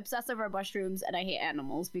I obsess over mushrooms, and I hate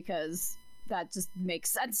animals, because that just makes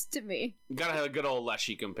sense to me. You gotta have a good old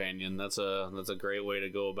Leshy companion. That's a great way to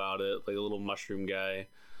go about it. Like a little mushroom guy.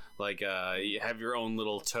 Like you have your own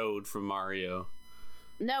little toad from Mario.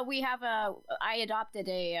 No, I adopted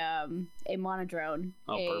a monodrone.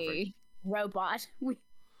 Perfect. Robot.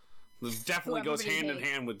 This definitely goes hand in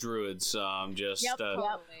hand with druids.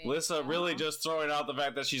 Lissa really just throwing out the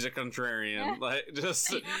fact that she's a contrarian. Like,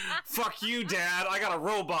 just fuck you, Dad. I got a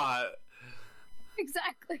robot.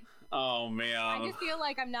 Exactly. Oh man. I just feel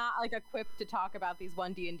like I'm not like equipped to talk about these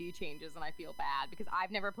 1D&D changes, and I feel bad because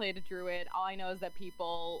I've never played a druid. All I know is that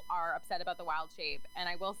people are upset about the wild shape, and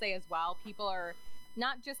I will say as well, people are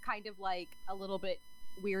not just kind of like a little bit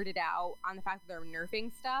weirded out on the fact that they're nerfing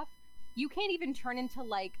stuff. You can't even turn into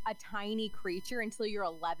like a tiny creature until you're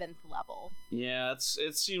 11th level. Yeah,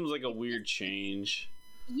 it seems like a weird change.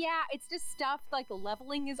 Yeah, it's just stuff like the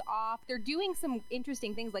leveling is off. They're doing some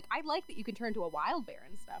interesting things. Like, I like that you can turn into a wild bear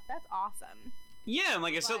and stuff. That's awesome. Yeah, and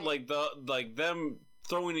like I said, like them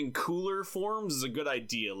throwing in cooler forms is a good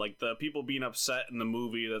idea. Like the people being upset in the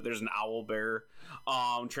movie that there's an owl bear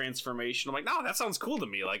transformation. I'm like, no, that sounds cool to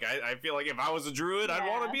me. Like I feel like if I was a druid, I'd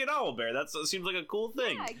want to be an owl bear. That seems like a cool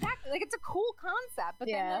thing. Yeah, exactly. Like it's a cool concept, but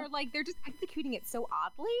then they're just executing it so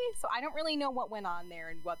oddly. So I don't really know what went on there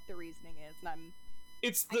and what the reasoning is, and I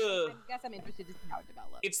guess I'm interested to see how it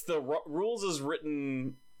develops. It's the rules as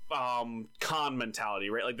written con mentality,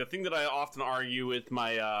 right? Like the thing that I often argue with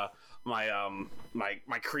my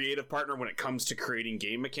my creative partner when it comes to creating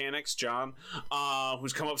game mechanics, John,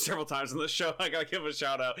 who's come up several times on this show. I gotta give him a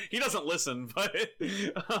shout out. He doesn't listen, but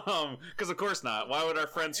because of course not. Why would our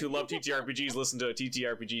friends who love TTRPGs listen to a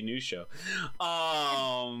TTRPG news show?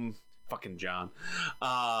 Fucking John.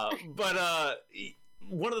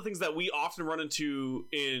 One of the things that we often run into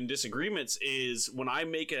in disagreements is when I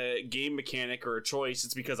make a game mechanic or a choice,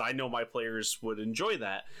 it's because I know my players would enjoy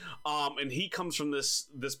that. And he comes from this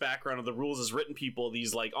background of the rules as written people,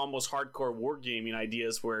 these like almost hardcore wargaming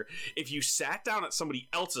ideas where if you sat down at somebody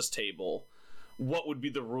else's table, what would be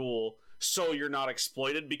the rule so you're not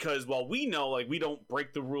exploited? Because while we know like we don't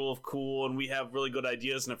break the rule of cool and we have really good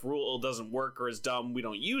ideas, and if rule doesn't work or is dumb, we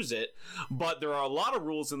don't use it, but there are a lot of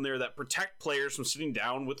rules in there that protect players from sitting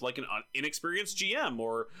down with like an inexperienced GM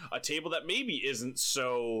or a table that maybe isn't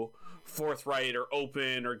so forthright or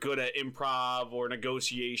open or good at improv or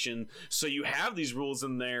negotiation. So you have these rules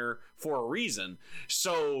in there for a reason.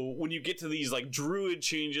 So when you get to these like druid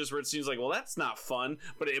changes where it seems like, well, that's not fun,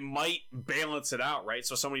 but it might balance it out, right?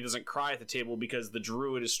 So somebody doesn't cry at the table because the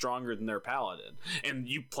druid is stronger than their paladin. And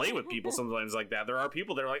you play with people sometimes like that. There are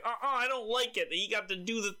people that are like, I don't like it. He got to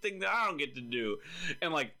do the thing that I don't get to do.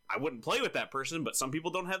 And like, I wouldn't play with that person, but some people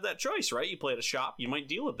don't have that choice, right? You play at a shop, you might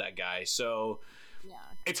deal with that guy. So yeah,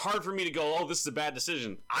 it's hard for me to go, oh, this is a bad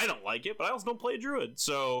decision. I don't like it, but I also don't play a druid.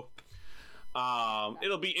 So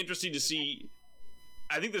it'll be interesting to see.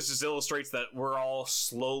 I think this just illustrates that we're all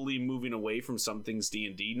slowly moving away from some things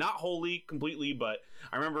D&D. Not wholly, completely, but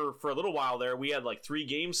I remember for a little while there, we had like 3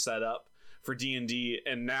 games set up for D&D,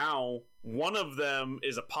 and now one of them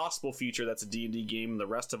is a possible feature that's a D&D game, and the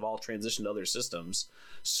rest have all transitioned to other systems.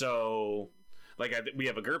 So like we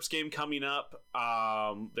have a GURPS game coming up.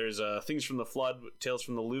 There's Things from the Flood, Tales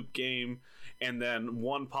from the Loop game, and then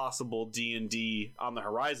one possible D&D on the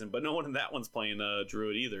horizon. But no one in that one's playing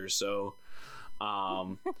Druid either, so...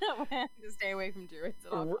 to stay away from druids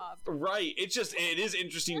at all costs. Right. It is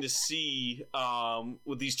interesting to see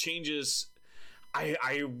with these changes.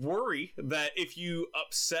 I worry that if you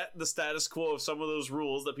upset the status quo of some of those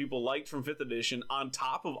rules that people liked from 5th edition on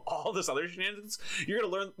top of all this other shenanigans, you're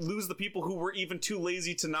going to lose the people who were even too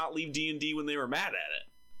lazy to not leave D&D when they were mad at it.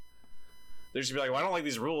 They're just going to be like, well, I don't like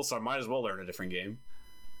these rules, so I might as well learn a different game.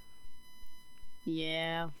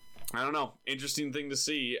 Yeah. I don't know. Interesting thing to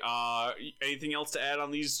see. Anything else to add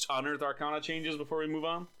on these Unearthed Arcana changes before we move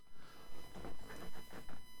on?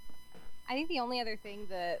 I think the only other thing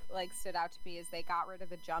that stood out to me is they got rid of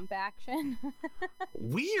the jump action.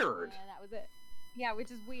 Weird. And that was it. Yeah,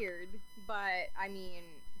 which is weird, but I mean,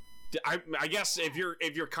 I guess if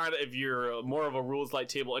you're more of a rules light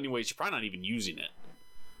table anyways, you're probably not even using it.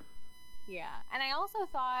 Yeah, and I also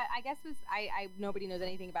thought, I guess I nobody knows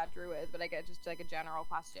anything about druids, but I get just like a general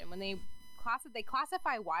question. When they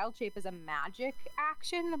classify wild shape as a magic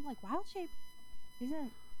action, and I'm like, wild shape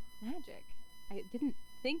isn't magic. I didn't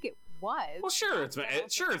think it was. Well, sure,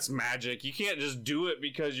 it's magic. You can't just do it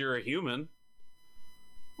because you're a human.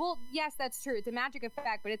 Well, yes, that's true. It's a magic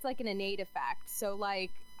effect, but it's like an innate effect. So, like,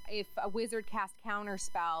 if a wizard cast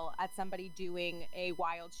counterspell at somebody doing a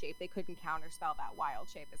wild shape, they couldn't counterspell that wild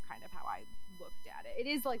shape, is kind of how I looked at it. It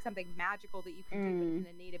is like something magical that you can do, but it's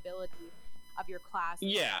an innate ability of your class.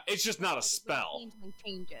 Yeah, it's just not a spell.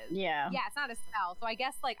 Changes. Yeah. Yeah, it's not a spell. So I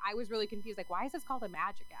guess, like, I was really confused. Like, why is this called a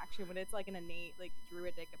magic action when it's like an innate, like,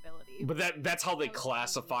 druidic ability? But that's how they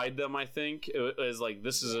classified them, I think. It was like,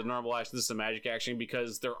 this is a normal action, this is a magic action,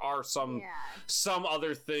 because there are some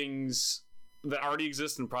other things that already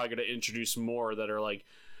exist and probably going to introduce more that are, like,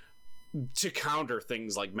 to counter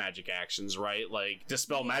things like magic actions, right? Like,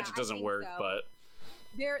 Dispel Magic doesn't work, but...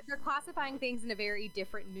 They're classifying things in a very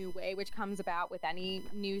different new way, which comes about with any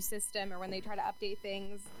new system or when they try to update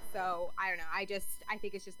things. So I don't know. I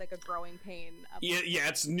think it's just like a growing pain. Yeah,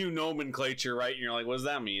 it's new nomenclature, right? And you're like, what does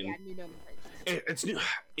that mean? Yeah, new nomenclature.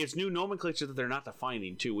 It's new nomenclature that they're not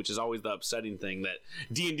defining too, which is always the upsetting thing that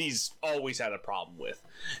D&D's always had a problem with.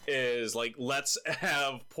 Is like, let's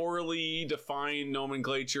have poorly defined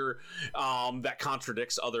nomenclature that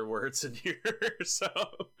contradicts other words in here. So.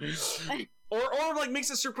 Or like makes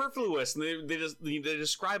it superfluous, and they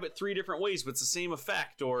describe it 3 different ways, but it's the same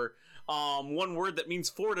effect. Or one word that means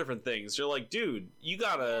 4 different things. You're like, dude, you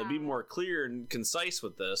gotta be more clear and concise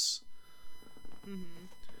with this.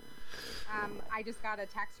 I just got a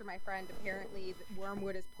text from my friend. Apparently,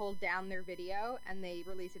 Wyrmwood has pulled down their video, and they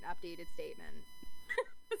released an updated statement.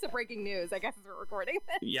 It's a breaking news, I guess, as we're recording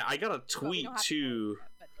this. Yeah, I got a tweet too.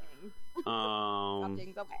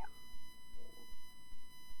 Something's okay.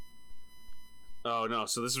 Oh no!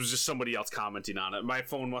 So this was just somebody else commenting on it. My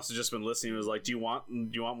phone must have just been listening. It was like, "Do you want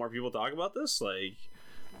more people to talk about this? Like,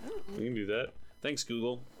 we can do that. Thanks,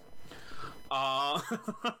 Google." But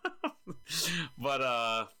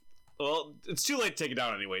well, it's too late to take it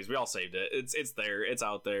down anyways. We all saved it. It's there. It's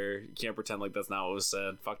out there. You can't pretend like that's not what was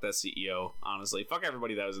said. Fuck that CEO. Honestly, fuck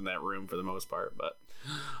everybody that was in that room for the most part. But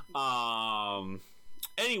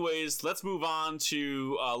anyways, let's move on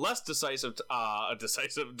to a less divisive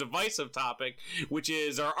topic, which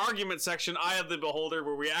is our argument section, Eye of the Beholder,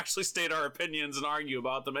 where we actually state our opinions and argue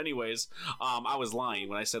about them anyways. I was lying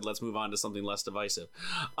when I said let's move on to something less divisive.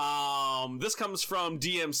 This comes from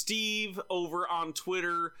DM Steve over on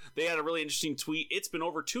Twitter. They had a really interesting tweet. It's been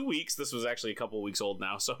over 2 weeks. This was actually a couple of weeks old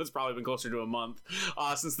now, so it's probably been closer to a month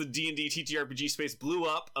since the D&D TTRPG space blew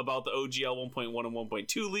up about the OGL 1.1 and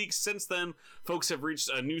 1.2 leaks. Since then, folks have reached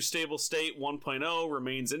a new stable state. 1.0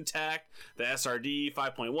 remains intact. The SRD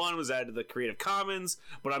 5.1 was added to the Creative Commons,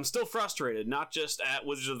 but I'm still frustrated, not just at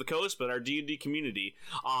Wizards of the Coast, but our D&D community.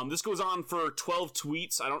 This goes on for 12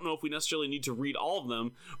 tweets. I don't know if we necessarily need to read all of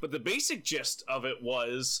them, but the basic gist of it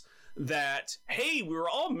was that, hey, we were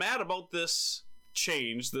all mad about this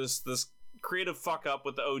change, this creative fuck up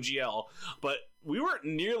with the OGL, but we weren't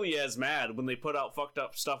nearly as mad when they put out fucked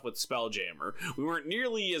up stuff with Spelljammer. We weren't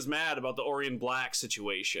nearly as mad about the Orien Black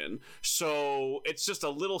situation. So it's just a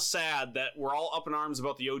little sad that we're all up in arms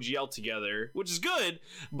about the OGL together, which is good,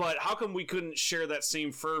 but how come we couldn't share that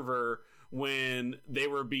same fervor when they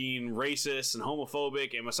were being racist and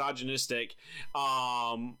homophobic and misogynistic?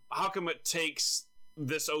 How come it takes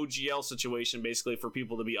this OGL situation basically for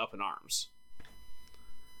people to be up in arms?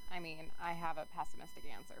 I mean, I have a pessimistic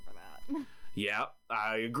answer for that. Yeah,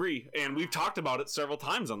 I agree. And we've talked about it several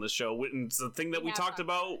times on this show. It's the thing that we talked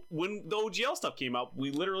about when the OGL stuff came out.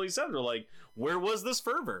 We literally said, we're like, where was this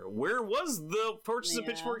fervor? Where was the Torches and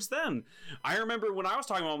Pitchforks then? I remember when I was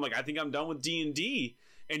talking about, I'm like, I think I'm done with D&D.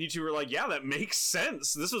 And you two were like, yeah, that makes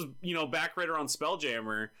sense. This was, back right around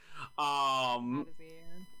Spelljammer. And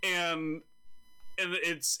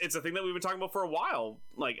it's a thing that we've been talking about for a while.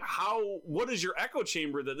 Like, what is your echo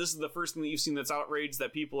chamber that this is the first thing that you've seen that's outraged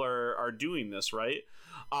that people are doing this, right?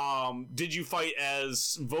 Did you fight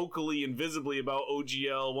as vocally and visibly about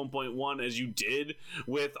OGL 1.1 as you did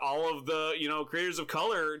with all of the, creators of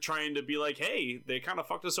color trying to be like, hey, they kind of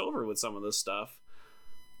fucked us over with some of this stuff?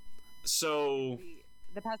 So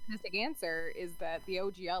the pessimistic answer is that the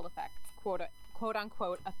OGL effect, quote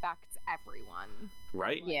unquote, affects everyone.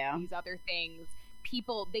 Right. Like, these other things,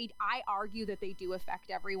 I argue that they do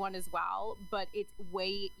affect everyone as well, but it's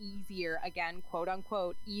way easier, again, quote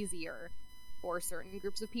unquote, easier for certain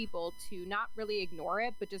groups of people to not really ignore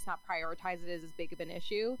it, but just not prioritize it as big of an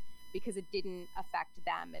issue because it didn't affect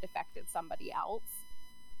them. It affected somebody else.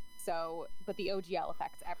 So, but the OGL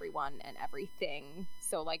affects everyone and everything.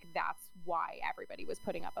 So, like, that's why everybody was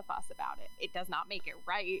putting up a fuss about it. It does not make it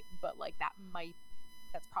right, but, like, that's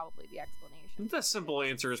probably the explanation. The simple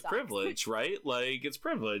answer is privilege, right? Like, it's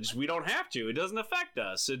privilege. We don't have to. It doesn't affect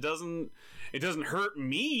us. It doesn't hurt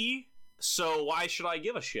me. So why should I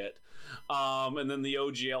give a shit? And then the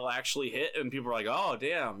OGL actually hit, and people are like, "Oh,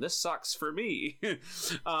 damn, this sucks for me."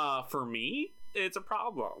 For me, it's a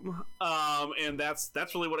problem. And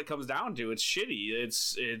that's really what it comes down to. It's shitty.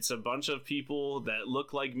 It's a bunch of people that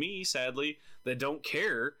look like me, sadly, that don't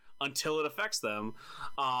care until it affects them.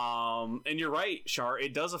 And you're right, Shar,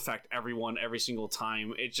 it does affect everyone every single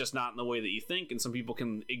time. It's just not in the way that you think, and some people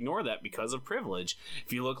can ignore that because of privilege.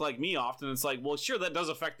 If you look like me, often it's like, well, sure, that does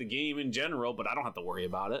affect the game in general, but I don't have to worry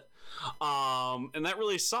about it. And that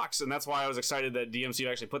really sucks, and that's why I was excited that DMC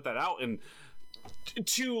actually put that out, and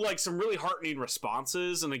to like some really heartening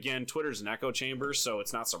responses. And again, Twitter's an echo chamber, so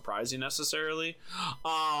it's not surprising necessarily,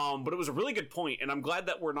 but it was a really good point, and I'm glad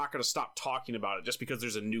that we're not going to stop talking about it just because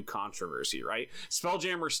there's a new controversy, right?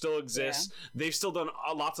 Spelljammer still exists. They've still done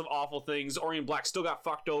lots of awful things. Orient Black still got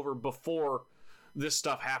fucked over before this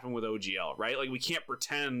stuff happened with OGL, right? Like, we can't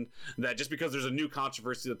pretend that just because there's a new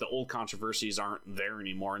controversy that the old controversies aren't there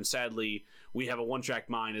anymore. And sadly, we have a one-track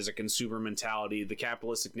mind as a consumer mentality. The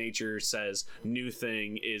capitalistic nature says new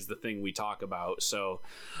thing is the thing we talk about. So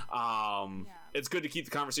it's good to keep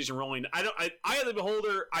the conversation rolling. I am the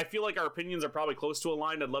beholder. I feel like our opinions are probably close to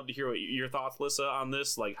aligned. I'd love to hear what your thoughts, Lissa, on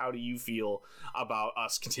this. Like, how do you feel about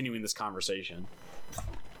us continuing this conversation?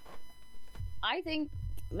 I think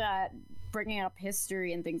that bringing up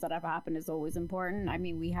history and things that have happened is always important. I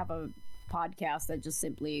mean, we have a podcast that just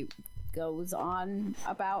simply goes on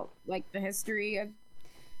about like the history of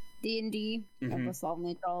D&D, of the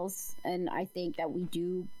Solving Trulls, and I think that we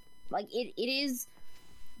do like it is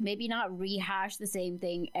maybe not rehash the same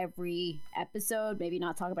thing every episode, maybe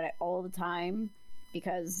not talk about it all the time,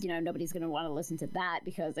 because nobody's going to want to listen to that,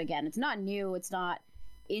 because again, it's not new, it's not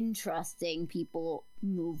interesting, people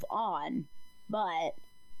move on, but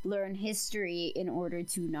learn history in order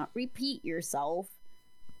to not repeat yourself.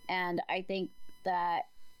 And I think that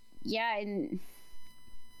and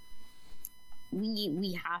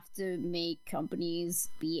we have to make companies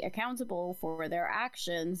be accountable for their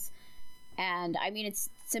actions. And I mean, it's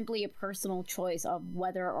simply a personal choice of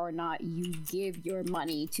whether or not you give your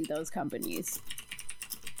money to those companies.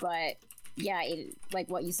 But like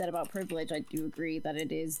what you said about privilege, I do agree that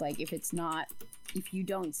it is like, if you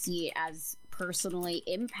don't see it as personally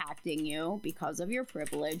impacting you because of your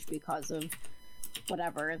privilege, because of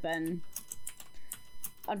whatever, then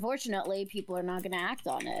unfortunately people are not going to act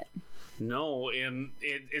on it. No, and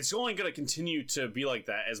it's only going to continue to be like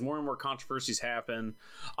that as more and more controversies happen.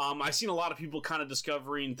 I've seen a lot of people kind of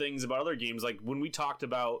discovering things about other games, like when we talked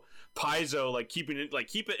about Paizo, like keep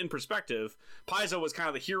it in perspective. Paizo was kind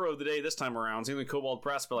of the hero of the day this time around, same with Kobold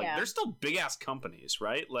Press, but they're still big ass companies,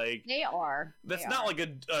 right? Like they are. That's not like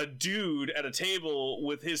a dude at a table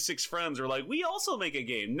with his 6 friends are like, we also make a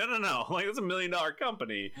game. No. Like, it's $1 million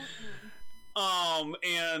company.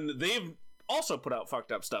 And they've also put out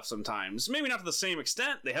fucked up stuff sometimes. Maybe not to the same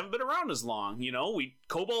extent. They haven't been around as long.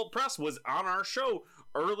 Cobalt Press was on our show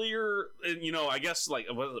earlier, I guess like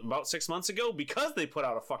about 6 months ago, because they put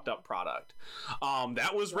out a fucked up product.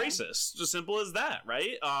 That was racist. As simple as that,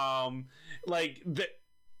 right?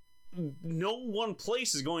 no one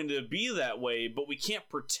place is going to be that way, but we can't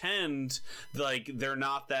pretend like they're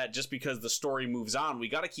not that just because the story moves on. We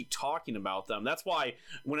got to keep talking about them. That's why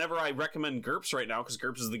whenever I recommend GURPS right now, because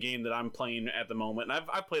GURPS is the game that I'm playing at the moment, and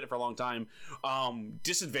I've played it for a long time,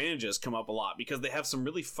 disadvantages come up a lot because they have some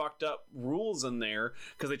really fucked up rules in there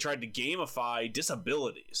because they tried to gamify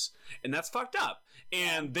disabilities, and that's fucked up.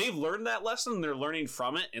 And they've learned that lesson, and they're learning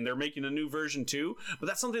from it, and they're making a new version too. But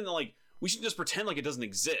that's something that, like, we should just pretend like it doesn't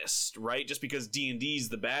exist, right? Just because D&D's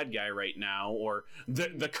the bad guy right now, or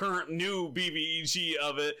the current new BBEG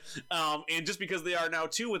of it, and just because they are now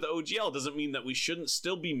too with the OGL doesn't mean that we shouldn't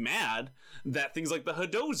still be mad that things like the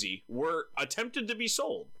Hadozi were attempted to be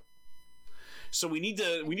sold. So we need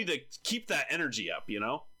to keep that energy up, you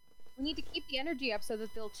know? We need to keep the energy up so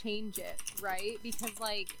that they'll change it, right? Because,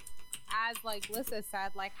 like, as like Lissa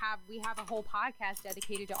said, like we have a whole podcast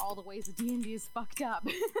dedicated to all the ways that D&D is fucked up.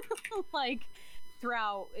 Like,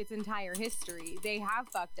 throughout its entire history, they have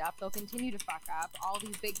fucked up. They'll continue to fuck up. All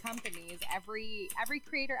these big companies, every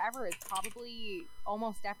creator ever is probably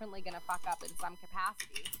almost definitely gonna fuck up in some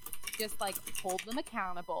capacity. Just like hold them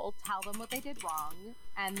accountable, tell them what they did wrong,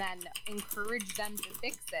 and then encourage them to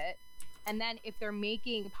fix it. And then if they're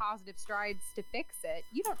making positive strides to fix it,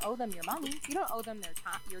 you don't owe them your money. You don't owe them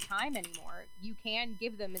your time anymore. You can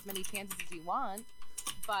give them as many chances as you want,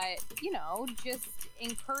 but, you know, just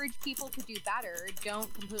encourage people to do better.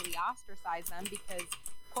 Don't completely ostracize them, because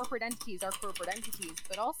corporate entities are corporate entities,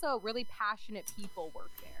 but also really passionate people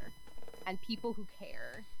work there, and people who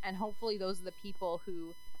care. And hopefully those are the people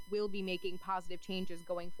who will be making positive changes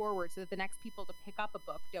going forward, so that the next people to pick up a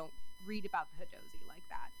book don't read about the Hadozi like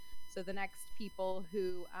that. So the next people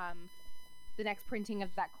who, the next printing of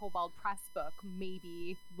that Kobold Press book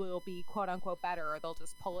maybe will be quote unquote better, or they'll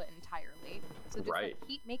just pull it entirely. So just like,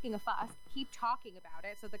 keep making a fuss, keep talking about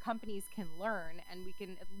it so the companies can learn, and we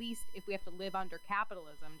can at least, if we have to live under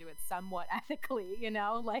capitalism, do it somewhat ethically, you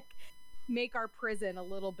know, like make our prison a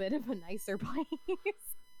little bit of a nicer place.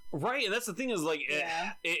 Right, and that's the thing is, like,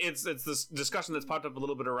 it's this discussion that's popped up a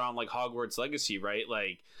little bit around, like, Hogwarts Legacy, right?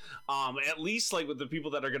 Like, at least, like, with the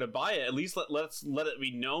people that are going to buy it, at least let it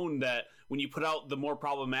be known that when you put out the more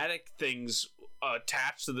problematic things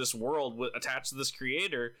attached to this world, attached to this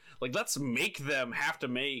creator, like, let's make them have to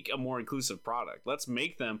make a more inclusive product. Let's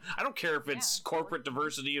make them, I don't care if it's corporate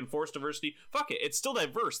diversity and forced diversity, fuck it, it's still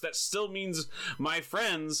diverse. That still means my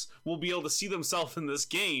friends will be able to see themselves in this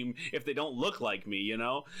game if they don't look like me, you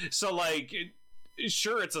know? So, like,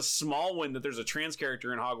 sure, it's a small win that there's a trans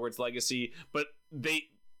character in Hogwarts Legacy, but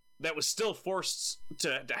that was still forced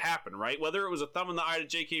to happen, right? Whether it was a thumb in the eye to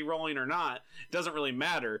J.K. Rowling or not, doesn't really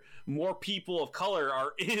matter. More people of color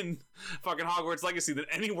are in fucking Hogwarts Legacy than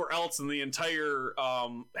anywhere else in the entire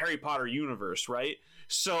Harry Potter universe, right?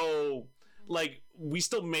 So, like, we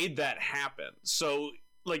still made that happen. So,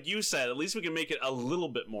 like you said, at least we can make it a little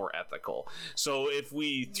bit more ethical. So if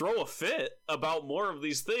we throw a fit about more of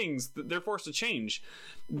these things, they're forced to change.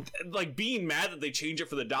 Like, being mad that they change it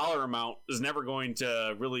for the dollar amount is never going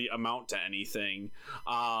to really amount to anything.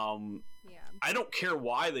 I don't care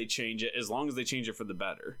why they change it, as long as they change it for the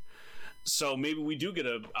better. So maybe we do get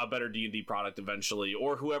a better D&D product eventually,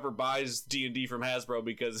 or whoever buys D&D from Hasbro,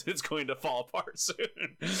 because it's going to fall apart soon.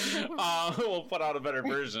 We'll put out a better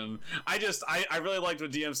version. I really liked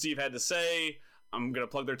what DM Steve had to say. I'm going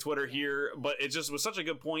to plug their Twitter here, but it just was such a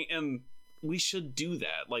good point, and we should do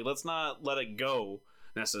that. Like, let's not let it go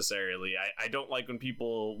necessarily. I don't like when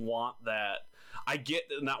people want that. I get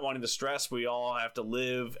not wanting the stress. We all have to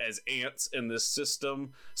live as ants in this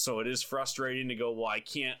system, so it is frustrating to go, well, I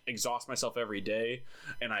can't exhaust myself every day,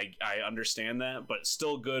 and I understand that, but it's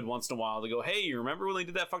still good once in a while to go, hey, you remember when they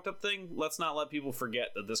did that fucked up thing? Let's not let people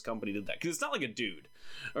forget that this company did that, because it's not like a dude,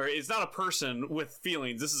 or it's not a person with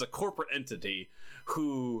feelings. This is a corporate entity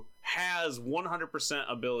who has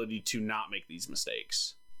 100% ability to not make these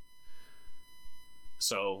mistakes.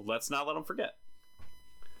 So let's not let them forget.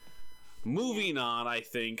 Moving on, I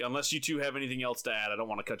think, unless you two have anything else to add, I don't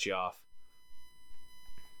want to cut you off.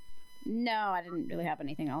 No, I didn't really have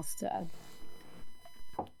anything else to add.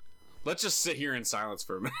 Let's just sit here in silence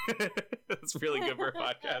for a minute. That's really good for a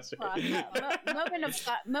podcast.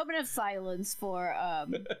 Moment of silence for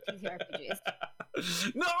TTRPGs.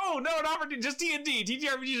 No, not for just D&D.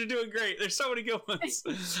 TTRPGs are doing great. There's so many good ones.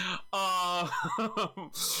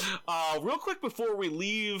 Real quick before we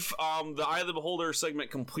leave the Eye of the Beholder segment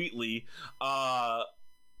completely,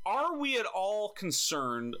 are we at all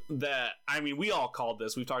concerned that, I mean, we all called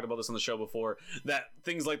this, we've talked about this on the show before, that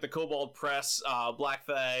things like the Kobold Press, Black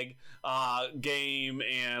Flag game,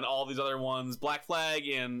 and all these other ones, Black Flag,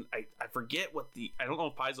 and I forget what I don't know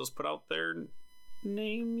if Paizo's put out their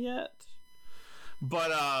name yet. But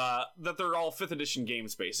that they're all 5th edition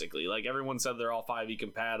games, basically. Like, everyone said they're all 5e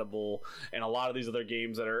compatible, and a lot of these other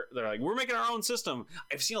games they're like, we're making our own system.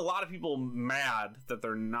 I've seen a lot of people mad that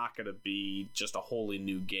they're not going to be just a wholly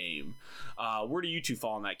new game. Where do you two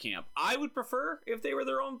fall in that camp? I would prefer if they were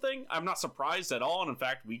their own thing. I'm not surprised at all, and in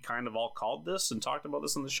fact, we kind of all called this and talked about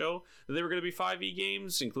this on the show, that they were going to be 5e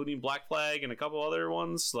games, including Black Flag and a couple other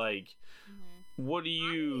ones. Like, what do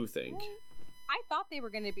you think? I thought they were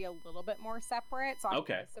going to be a little bit more separate, so I'm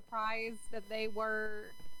surprised that they were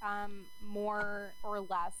more or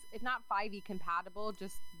less, if not 5e compatible,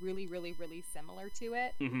 just really, really, really similar to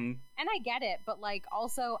it. Mm-hmm. And I get it, but like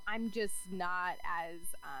also I'm just not as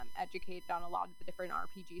educated on a lot of the different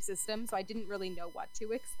RPG systems, so I didn't really know what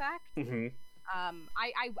to expect. Mm-hmm.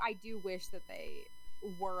 I do wish that they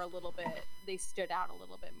stood out a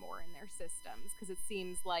little bit more in their systems, because it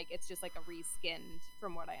seems like it's just like a reskinned,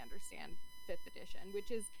 from what I understand, 5th edition, which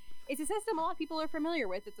is, it's a system a lot of people are familiar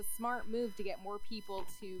with. It's a smart move to get more people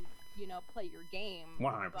to, you know, play your game.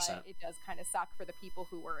 100%. But it does kind of suck for the people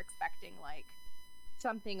who were expecting like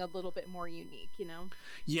something a little bit more unique, you know?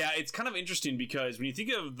 Yeah, it's kind of interesting because when you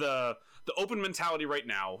think of the open mentality right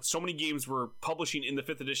now, so many games were publishing in the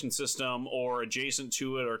 5th edition system or adjacent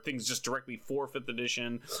to it, or things just directly for 5th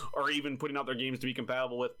edition, or even putting out their games to be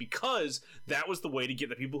compatible with, because that was the way to get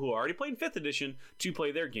the people who are already playing 5th edition to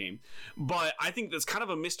play their game. But I think that's kind of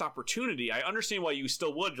a missed opportunity. I understand why you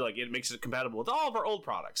still would, like, it makes it compatible with all of our old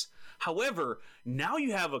products. However, now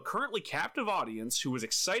you have a currently captive audience who is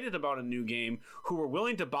excited about a new game, who are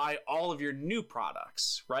willing to buy all of your new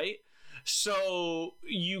products, right? So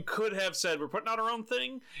you could have said, we're putting out our own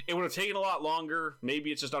thing. It would have taken a lot longer.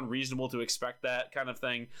 Maybe it's just unreasonable to expect that kind of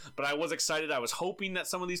thing. But I was excited. I was hoping that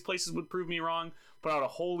some of these places would prove me wrong. Put out a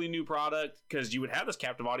wholly new product, because you would have this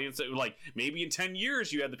captive audience that would, like, maybe in 10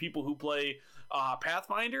 years you had the people who play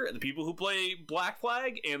Pathfinder, and the people who play Black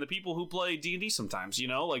Flag, and the people who play D&D sometimes, you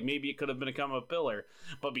know? Like, maybe it could have become a pillar.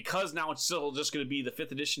 But because now it's still just going to be the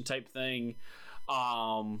 5th edition type thing,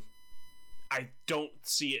 I don't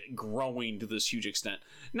see it growing to this huge extent.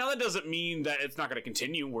 Now, that doesn't mean that it's not going to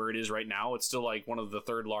continue where it is right now. It's still like one of the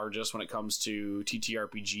 3rd largest when it comes to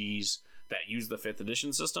TTRPGs that use the 5th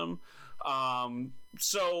edition system.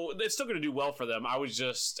 So it's still going to do well for them. I was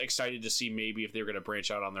just excited to see maybe if they were going to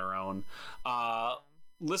branch out on their own.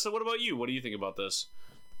 Lissa, what about you? What do you think about this?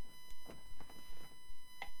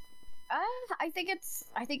 I think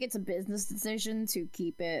it's a business decision to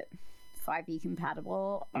keep it 5e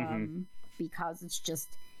compatible. Because it's just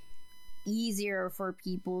easier for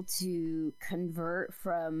people to convert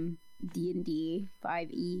from D&D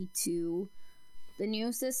 5e to the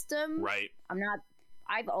new system. Right.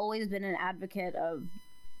 I've always been an advocate of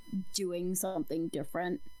doing something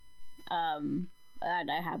different. And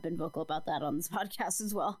I have been vocal about that on this podcast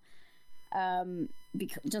as well.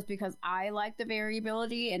 Just because I like the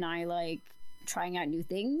variability and I like trying out new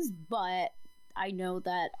things, but I know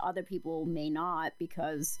that other people may not,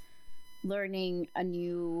 because learning a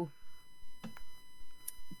new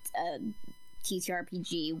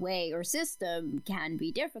TTRPG way or system can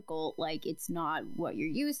be difficult. Like, it's not what you're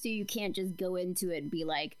used to. You can't just go into it and be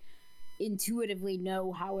like, intuitively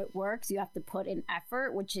know how it works. You have to put in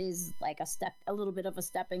effort, which is like a little bit of a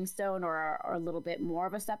stepping stone, or a little bit more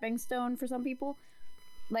of a stepping stone for some people.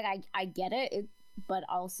 Like, I get it, but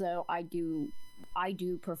also I do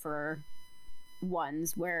prefer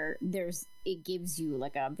ones where it gives you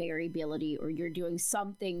like a variability, or you're doing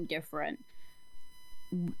something different,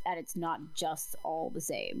 and it's not just all the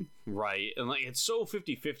same. Right. And like, it's so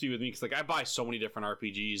 50-50 with me, because like, I buy so many different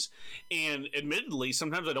RPGs, and admittedly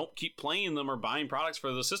sometimes I don't keep playing them or buying products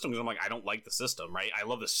for the system, because I'm like, I don't like the system, right? I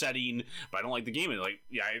love the setting, but I don't like the game. And like,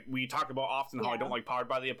 we talk about often how I don't like Powered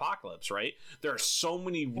by the Apocalypse, right? There are so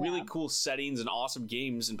many really cool settings and awesome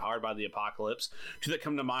games in Powered by the Apocalypse. Two that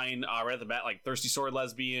come to mind right at the bat, like Thirsty Sword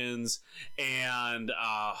Lesbians, and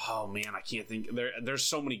oh man, I can't think. There's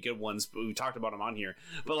so many good ones, but we talked about them on here.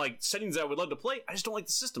 But like, settings that I would love to play, I just don't like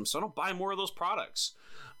the system, so I don't buy more of those products.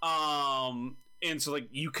 And so like,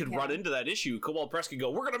 you could run into that issue. Cobalt Press could go,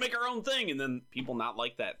 we're gonna make our own thing, and then people not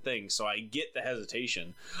like that thing. So I get the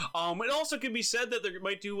hesitation. It also could be said that they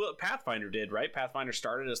might do what Pathfinder did, right? Pathfinder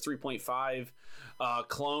started as 3.5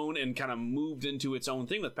 clone and kind of moved into its own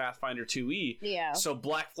thing with Pathfinder 2e. Yeah. So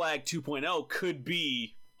Black Flag 2.0 could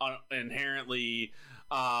be inherently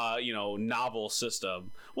novel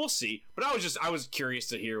system. We'll see. But I was curious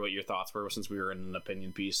to hear what your thoughts were, since we were in an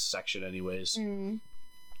opinion piece section anyways.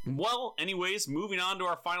 Well, anyways, moving on to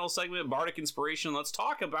our final segment, Bardic Inspiration. Let's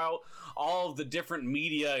talk about all of the different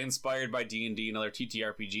media inspired by D&D and other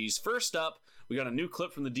TTRPGs. First up, we got a new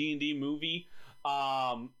clip from the D&D movie.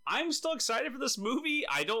 I'm still excited for this movie.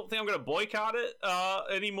 I don't think I'm going to boycott it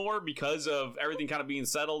anymore because of everything kind of being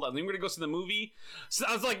settled. I think I'm going to go see the movie. So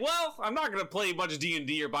I was like, well, I'm not going to play a bunch of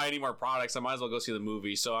D&D or buy any more products. I might as well go see the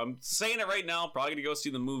movie. So I'm saying it right now. Probably going to go see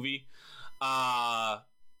the movie.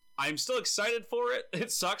 I'm still excited for it.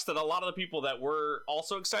 It sucks that a lot of the people that were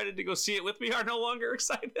also excited to go see it with me are no longer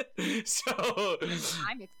excited. So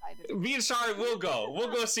I'm excited. Me and Shari will go.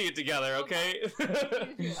 We'll go see it together, okay?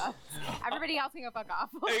 Everybody else can go fuck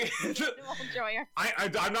off. We'll enjoy it.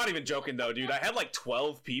 I'm not even joking though, dude. I had like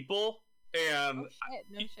 12 people, and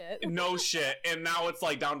no shit. And now it's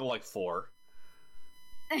like down to like 4.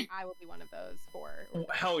 I will be one of those 4.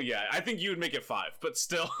 Hell yeah. I think you would make it 5, but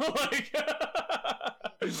still, like...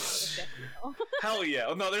 Hell yeah.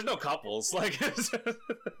 Oh, no, there's no couples. Like, listen,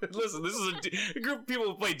 this is a group of people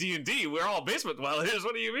who play D&D. We're all basement dwellers.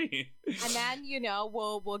 What do you mean? And then,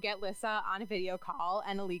 we'll get Lissa on a video call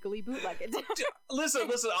and illegally bootleg it. Listen,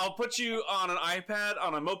 I'll put you on an iPad,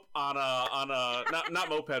 on a not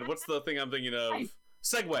moped. What's the thing I'm thinking of?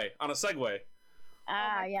 Segway. On a Segway.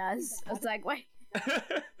 Yes. A Segway.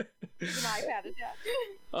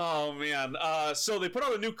 Oh man, so they put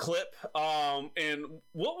out a new clip, and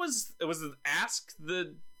what was it Ask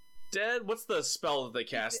the Dead? What's the spell that they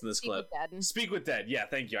cast in this clip? Speak with Dead. Yeah,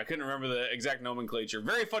 thank you. I couldn't remember the exact nomenclature.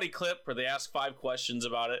 Very funny clip where they ask 5 questions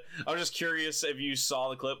about it. I was just curious if you saw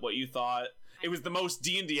the clip, what you thought. It was the most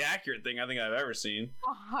D&D accurate thing I think I've ever seen.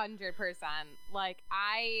 100%. Like,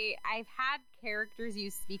 I've had characters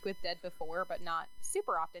use Speak with Dead before, but not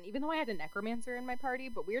super often, even though I had a necromancer in my party,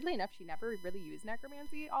 but weirdly enough, she never really used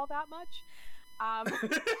necromancy all that much. She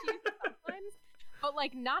used it sometimes, but,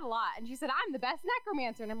 like, not a lot. And she said, I'm the best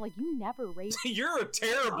necromancer. And I'm like, you never raised You're a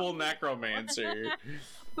terrible necromancer.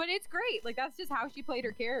 But it's great. Like, that's just how she played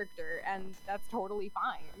her character, and that's totally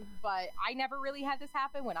fine. But I never really had this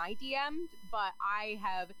happen when I DM'd, but I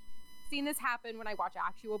have seen this happen when I watch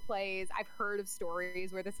actual plays. I've heard of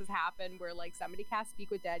stories where this has happened, where, like, somebody casts Speak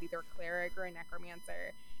with Dead, either a cleric or a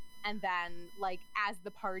necromancer, and then, like, as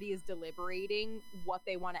the party is deliberating what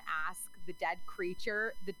they want to ask the dead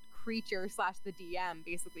creature, the creature/the DM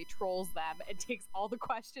basically trolls them and takes all the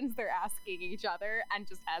questions they're asking each other and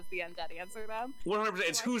just has the undead answer them. 100%.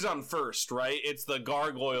 It's who's on first, right? It's the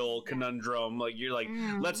gargoyle conundrum. Like, you're like,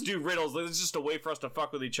 let's do riddles. It's just a way for us to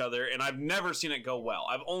fuck with each other. And I've never seen it go well.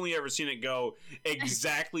 I've only ever seen it go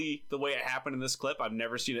exactly the way it happened in this clip. I've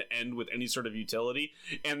never seen it end with any sort of utility.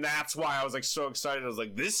 And that's why I was like so excited. I was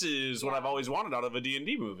like, this is what I've always wanted out of a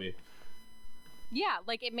D&D movie. Yeah,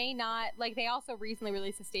 like, it may not, like, they also recently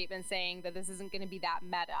released a statement saying that this isn't going to be that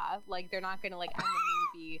meta. Like, they're not going to, like, end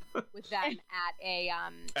the movie with them at a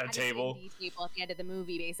table. Table at the end of the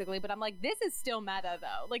movie, basically. But I'm like, this is still meta,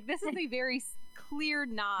 though. Like, this is a very clear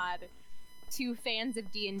nod to fans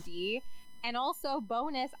of D&D. And also,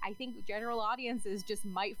 bonus, I think general audiences just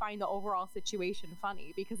might find the overall situation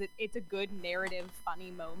funny, because it's a good narrative,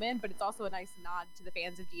 funny moment, but it's also a nice nod to the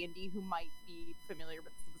fans of D&D who might be familiar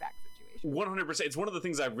with this exact situation. 100%. It's one of the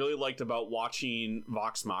things I really liked about watching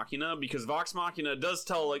Vox Machina, because Vox Machina does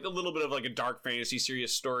tell like a little bit of like a dark fantasy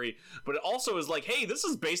serious story, but it also is like, hey, this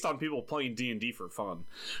is based on people playing D&D for fun.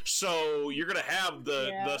 So you're gonna have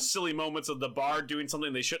the silly moments of the bard doing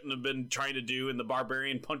something they shouldn't have been trying to do, and the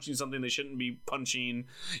barbarian punching something they shouldn't be punching.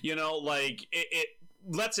 You know, like it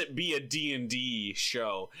lets it be a D&D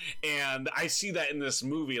show, and I see that in this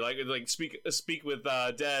movie. Like speak with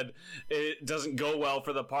Dead, it doesn't go well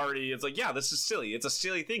for the party. It's like, yeah, this is silly. It's a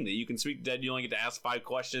silly thing that you can speak Dead. You only get to ask 5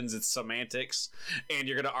 questions. It's semantics, and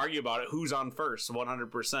you're gonna argue about it. Who's on first?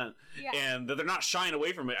 100%. Yeah. And that they're not shying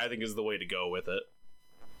away from it, I think, is the way to go with it.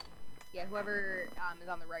 Yeah, whoever is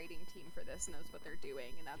on the writing team for this knows what they're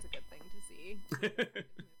doing, and that's a good thing to see. I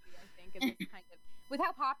think in this kind of, with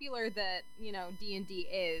how popular the D&D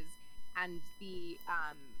is, and the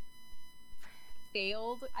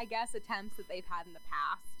failed, I guess, attempts that they've had in the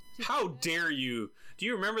past. How dare you? Do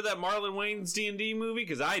you remember that Marlon Wayne's D&D movie?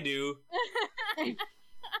 Because I do.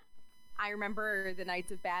 I remember the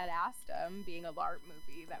Knights of Badassdom being a LARP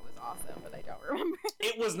movie that was awesome, but I don't remember.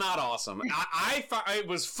 It was not awesome. I thought it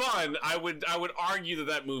was fun. I would argue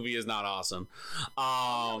that movie is not awesome.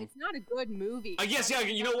 No, it's not a good movie. Yes, yeah.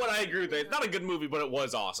 You know what? I agree with that. It's not a good movie, but it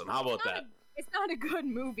was awesome. How about that? It's not a good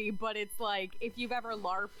movie, but it's like, if you've ever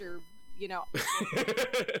LARPed or you're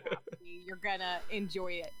gonna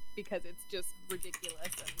enjoy it because it's just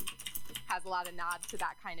ridiculous and has a lot of nods to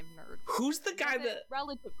that kind of nerd. Who's the guy that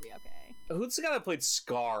relatively okay? Who's the guy that played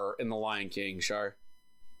Scar in The Lion King, Shar?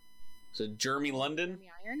 So Jeremy London?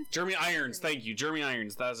 Jeremy Irons? Jeremy Irons, thank you. Jeremy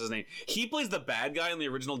Irons, that's his name. He plays the bad guy in the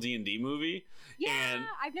original D&D movie. Yeah, and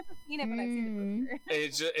I've never seen it, but I've seen the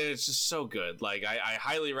poster. it's just so good. Like, I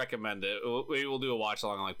highly recommend it. Maybe we'll do a watch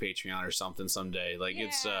along on like Patreon or something someday. Like, yeah,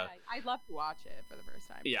 it's I'd love to watch it for the first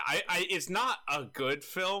time. yeah, I it's not a good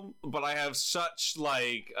film, but I have such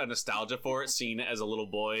like a nostalgia for it, seeing it as a little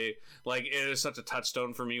boy. Like, it is such a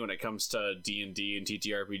touchstone for me when it comes to D&D and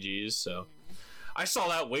TTRPGs. So I saw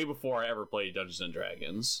that way before I ever played Dungeons and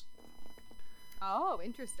Dragons. Oh,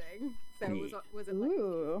 interesting. So was it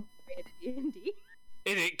like D&D?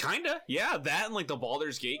 It kinda, yeah. That and like the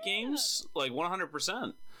Baldur's Gate games, like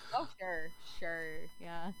 100%. Oh, sure,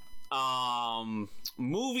 yeah.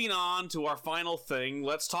 Moving on to our final thing,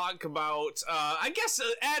 let's talk about I guess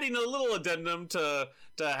adding a little addendum to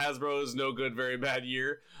Hasbro's no good very bad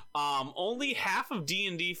year. Only half of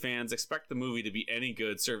D&D fans expect the movie to be any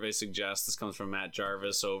good, survey suggests. This comes from Matt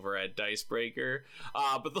Jarvis over at Dicebreaker,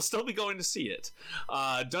 but they'll still be going to see it.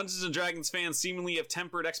 Dungeons & Dragons fans seemingly have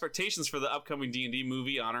tempered expectations for the upcoming D&D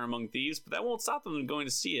movie, Honor Among Thieves, but that won't stop them from going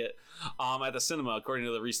to see it at the cinema, according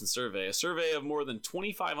to the recent survey. A survey of more than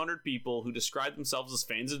 2,500 people who describe themselves as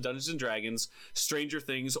fans of Dungeons & Dragons, Stranger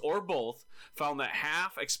Things, or both, found that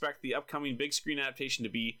half expect the upcoming big screen adaptation to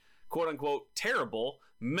be quote-unquote terrible,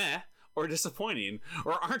 meh, or disappointing,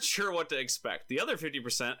 or aren't sure what to expect. The other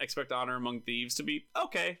 50% expect Honor Among Thieves to be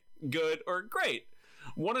okay, good, or great.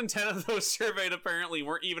 1 in 10 of those surveyed apparently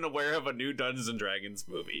weren't even aware of a new Dungeons and Dragons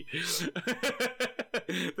movie.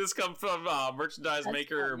 This comes from merchandise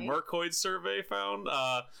maker Mercoid's survey found,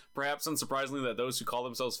 perhaps unsurprisingly, that those who call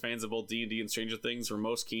themselves fans of both D&D and Stranger Things were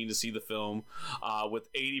most keen to see the film,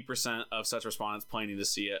 with 80% of such respondents planning to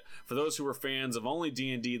see it. For those who were fans of only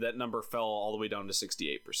D&D, that number fell all the way down to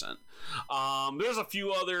 68%. There's a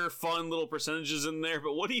few other fun little percentages in there,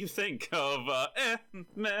 but what do you think of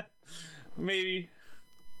meh, maybe?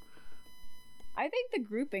 I think the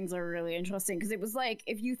groupings are really interesting because it was like,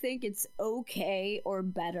 if you think it's okay or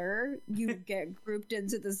better, you get grouped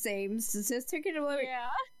into the same statistic. And I'm like, Yeah.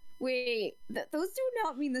 wait, those do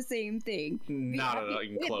not mean the same thing. Not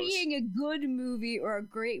even close. It being a good movie or a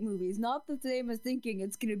great movie is not the same as thinking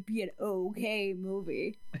it's going to be an okay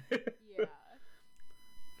movie. Yeah.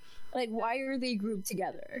 Like, why are they grouped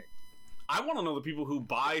together? I want to know the people who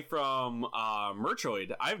buy from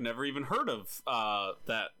Merchoid. I've never even heard of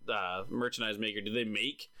that merchandise maker. Do they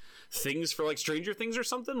make things for like Stranger Things or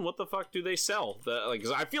something? What the fuck do they sell?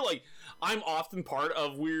 Because I feel like I'm often part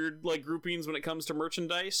of weird like groupings when it comes to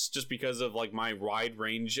merchandise, just because of like my wide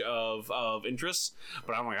range of interests.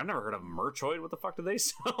 But I'm like, I've never heard of Merchoid. What the fuck do they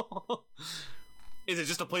sell? Is it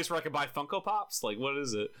just a place where I can buy Funko Pops? Like, what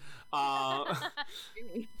is it?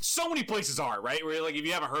 So many places are, right? Where like, if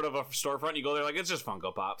you haven't heard of a storefront, you go there, like, it's just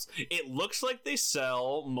Funko Pops. It looks like they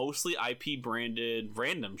sell mostly IP branded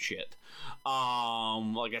random shit.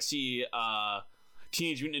 Like I see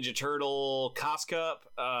Teenage Mutant Ninja Turtle Cost Cup.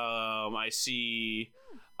 I see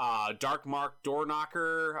Dark Mark Door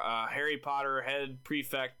Knocker, Harry Potter Head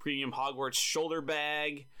Prefect Premium Hogwarts Shoulder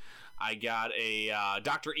Bag. I got a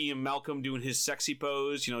Dr. Ian Malcolm doing his sexy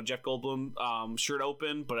pose, you know, Jeff Goldblum shirt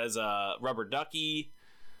open, but as a rubber ducky.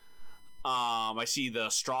 I see the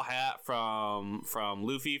straw hat from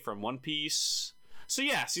Luffy from One Piece. So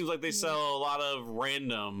yeah, seems like they sell a lot of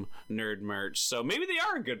random nerd merch. So maybe they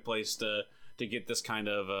are a good place to get this kind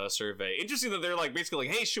of survey. Interesting that they're like basically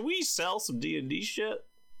like, hey, should we sell some D&D shit?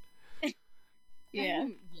 Yeah.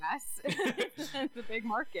 Yes. It's a big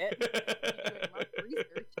market. Doing market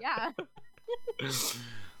research. Yeah.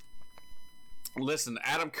 Listen,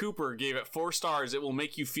 Adam Cooper gave it 4 stars. It will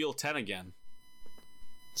make you feel 10 again.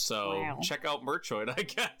 So check out Merchoid, I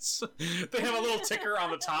guess. They have a little ticker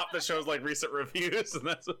on the top that shows like recent reviews, and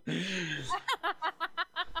that's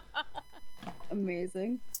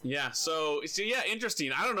amazing. Yeah, so yeah,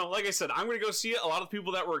 interesting. I don't know. Like I said, I'm gonna go see it. A lot of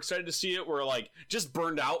people that were excited to see it were like just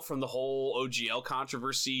burned out from the whole OGL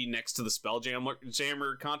controversy next to the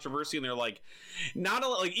Spelljammer controversy, and they're like, not a,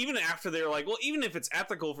 like even after they're like, well, even if it's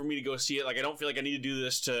ethical for me to go see it, like I don't feel like I need to do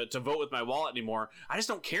this to vote with my wallet anymore. I just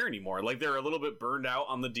don't care anymore. Like they're a little bit burned out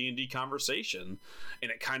on the D&D conversation, and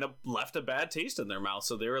it kind of left a bad taste in their mouth.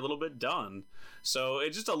 So they were a little bit done. So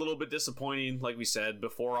it's just a little bit disappointing. Like we said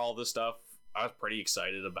before, all this stuff, I was pretty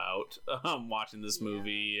excited about watching this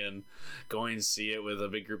movie and going to see it with a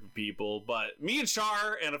big group of people. But me and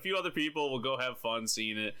Char and a few other people will go have fun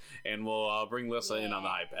seeing it, and we'll bring Lissa in on the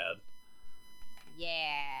iPad.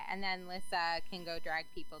 Yeah, and then Lissa can go drag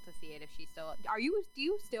people to see it if she still. Do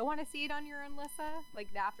you still want to see it on your own, Lissa? Like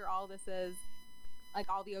after all this is, like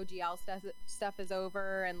all the OGL stuff is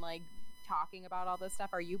over, and like talking about all this stuff,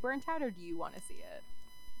 are you burnt out or do you want to see it?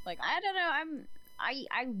 Like, I don't know.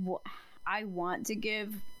 I want to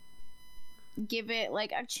give it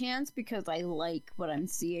like a chance because I like what I'm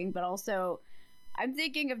seeing, but also I'm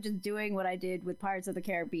thinking of just doing what I did with Pirates of the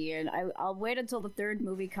Caribbean. I'll wait until the third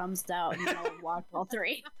movie comes out and I'll watch all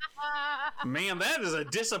three. Man, that is a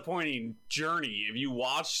disappointing journey. If you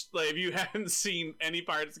haven't seen any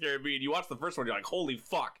Pirates of the Caribbean, you watch the first one, you're like, holy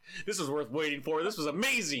fuck, this is worth waiting for. This was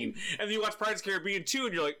amazing. And then you watch Pirates of the Caribbean 2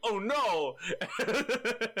 and you're like, oh no.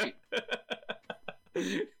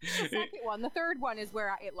 The second one, the third one is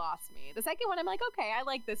where it lost me. The second one, I'm like, okay, I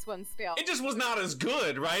like this one still. It just was not as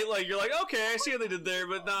good, right? Like, you're like, okay, I see what they did there,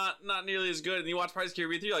 but not nearly as good. And you watch Pirates of the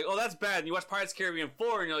Caribbean 3, you're like, oh, that's bad. And you watch Pirates of the Caribbean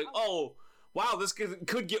 4, and you're like, oh, wow, this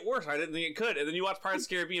could get worse. I didn't think it could. And then you watch Pirates of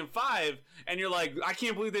the Caribbean 5, and you're like, I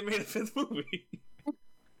can't believe they made a fifth movie.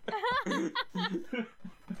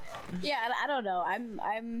 Yeah, I don't know.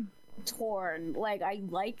 I'm torn. Like, I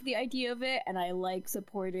like the idea of it, and I like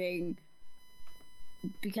supporting,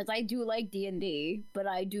 because I do like D&D, but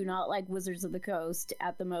I do not like Wizards of the Coast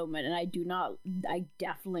at the moment, and I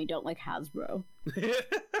definitely don't like Hasbro.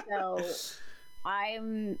 So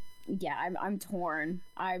I'm torn.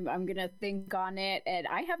 I'm gonna think on it, and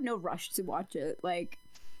I have no rush to watch it. Like,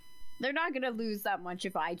 they're not gonna lose that much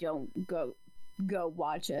if I don't go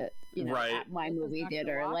watch it, right, at my movie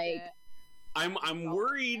theater. Like, I'm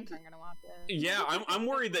worried. Yeah, I'm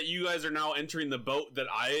worried that you guys are now entering the boat that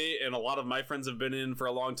I and a lot of my friends have been in for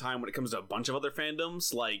a long time when it comes to a bunch of other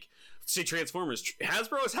fandoms, like, say, Transformers.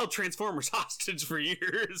 Hasbro has held Transformers hostage for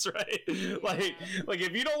years, right? Yeah. Like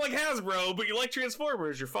if you don't like Hasbro but you like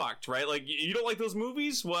Transformers, you're fucked, right? Like, you don't like those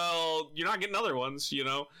movies, well, you're not getting other ones, you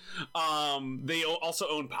know? They also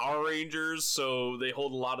own Power Rangers, so they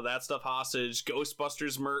hold a lot of that stuff hostage.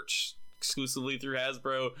 Ghostbusters merch exclusively through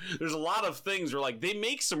Hasbro. There's a lot of things where, like, they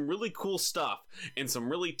make some really cool stuff and some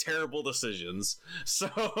really terrible decisions. So,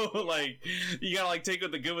 like, you gotta, like, take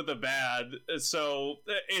with the good with the bad. So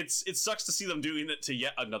it sucks to see them doing it to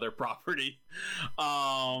yet another property.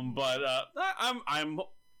 But I'm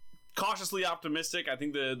cautiously optimistic. I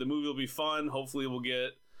think the movie will be fun. Hopefully we'll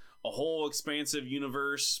get a whole expansive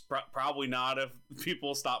universe. Probably not if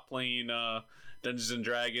people stop playing Dungeons and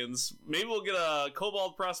Dragons. Maybe we'll get a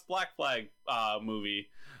Kobold Press Black Flag movie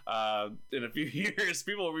in a few years.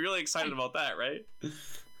 People will be really excited about that, right?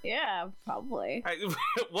 Yeah, probably.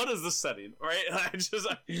 What is the setting, right? Is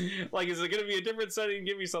it going to be a different setting?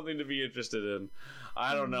 Give me something to be interested in.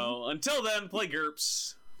 I don't know. Until then, play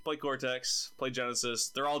GURPS, play Cortex, play Genesis.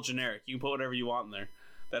 They're all generic. You can put whatever you want in there.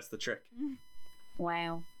 That's the trick.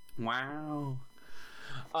 Wow.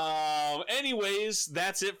 Anyways,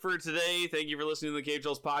 that's it for today. Thank you for listening to the Cave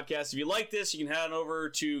Trolls podcast. If you like this, you can head on over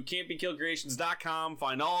to campykillcreations.com,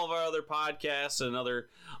 find all of our other podcasts and other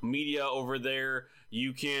media over there.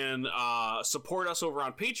 You can support us over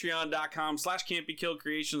on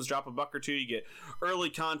patreon.com/campykillcreations. Drop $1 or $2. You get early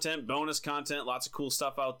content, bonus content, lots of cool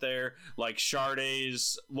stuff out there, like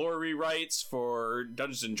Shardae's lore rewrites for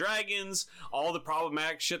Dungeons and Dragons, all the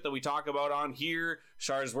problematic shit that we talk about on here.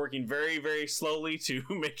 Shar is working very, very slowly to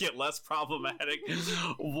make it less problematic.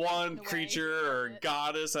 One creature or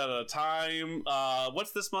goddess at a time.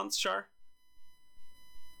 What's this month, Shar?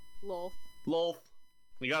 Lolth.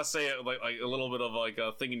 You gotta say it like a little bit of like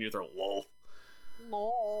a thing in your throat. Lol.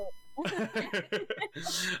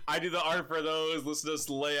 I do the art for those. Listen to us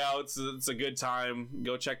layouts. It's a good time.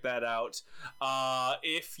 Go check that out.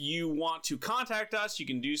 If you want to contact us, you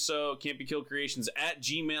can do so.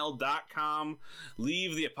 campykillcreations@gmail.com.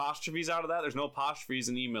 Leave the apostrophes out of that. There's no apostrophes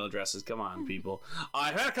in email addresses. Come on, people.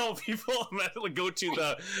 I've had a couple people go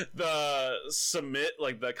to the submit,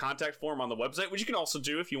 like the contact form on the website, which you can also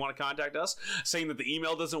do if you want to contact us, saying that the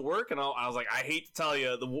email doesn't work. And I was like, I hate to tell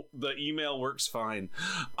you, the email works fine.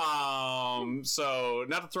 So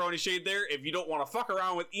not to throw any shade there, if you don't want to fuck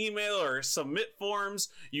around with email or submit forms,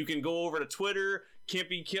 you can go over to Twitter. Can't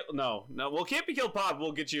Be Killed Pod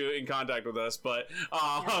will get you in contact with us, but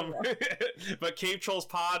but Cave Trolls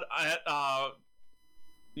Pod at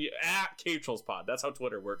Cave Trolls Pod. That's how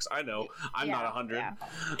Twitter works. I know. I'm not 100. Yeah.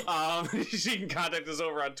 You can contact us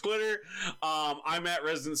over on Twitter. I'm at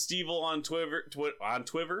Resident Stevel on Twitter. On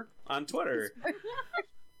Twitter.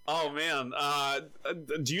 Oh man,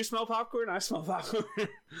 do you smell popcorn? I smell popcorn.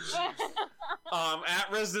 At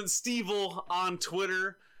Resident Stevel on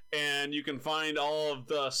Twitter, and you can find all of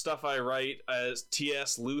the stuff I write as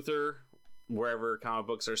TS Luther wherever comic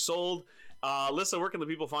books are sold. Lisa, where can the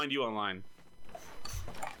people find you online?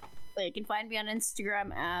 You can find me on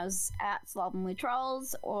Instagram as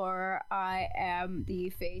 @slovenlytrolls, or I am the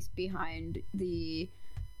face behind the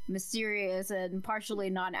mysterious and partially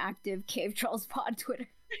non-active Cave Trolls Pod Twitter.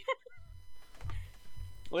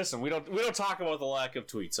 Listen, we don't talk about the lack of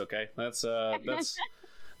tweets, okay?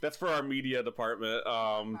 That's for our media department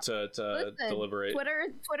to Listen, deliberate.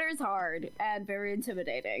 Twitter's hard and very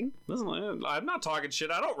intimidating. Listen, I'm not talking shit.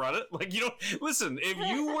 I don't run it. Like, you don't listen. If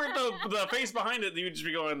you were the face behind it, you'd just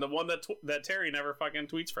be going the one that Terry never fucking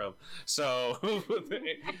tweets from. So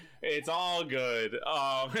it's all good.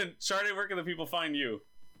 And Sharday, where can the people find you?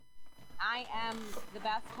 I am the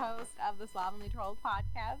best host of the Slovenly Trolls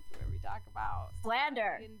podcast, where we talk about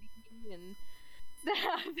Slander and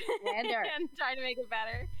stuff Slander and trying to make it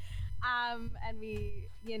better. And we,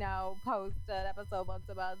 post an episode once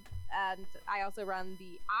a month. And I also run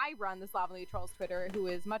the Slovenly Trolls Twitter, who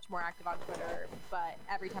is much more active on Twitter. But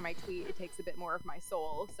every time I tweet, it takes a bit more of my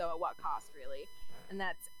soul. So at what cost, really? And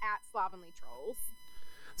that's at Slovenly Trolls.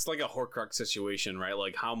 It's like a Horcrux situation, right?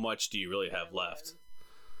 Like, how much do you really have left?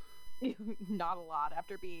 Not a lot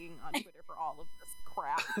after being on Twitter for all of this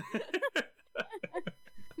crap.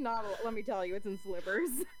 Not a lot. Let me tell you, it's in slivers.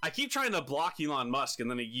 I keep trying to block Elon Musk, and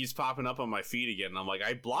then he keeps popping up on my feed again. And I'm like,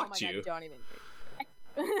 I blocked you. God, don't even.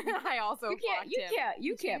 I also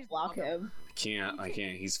you can't block him. I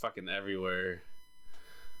can't. He's fucking everywhere.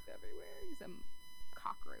 He's a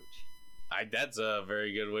cockroach. That's a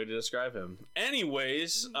very good way to describe him.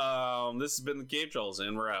 Anyways, this has been the Cave Trolls,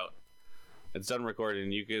 and we're out. It's done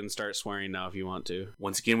recording. You can start swearing now if you want to.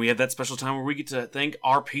 Once again, we have that special time where we get to thank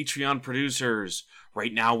our Patreon producers.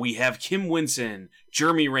 Right now, we have Kim Winson,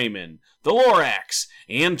 Jeremy Raymond, The Lorax,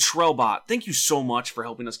 and Trellbot. Thank you so much for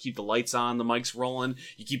helping us keep the lights on, the mics rolling.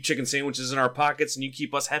 You keep chicken sandwiches in our pockets, and you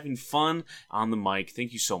keep us having fun on the mic.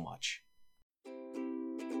 Thank you so much.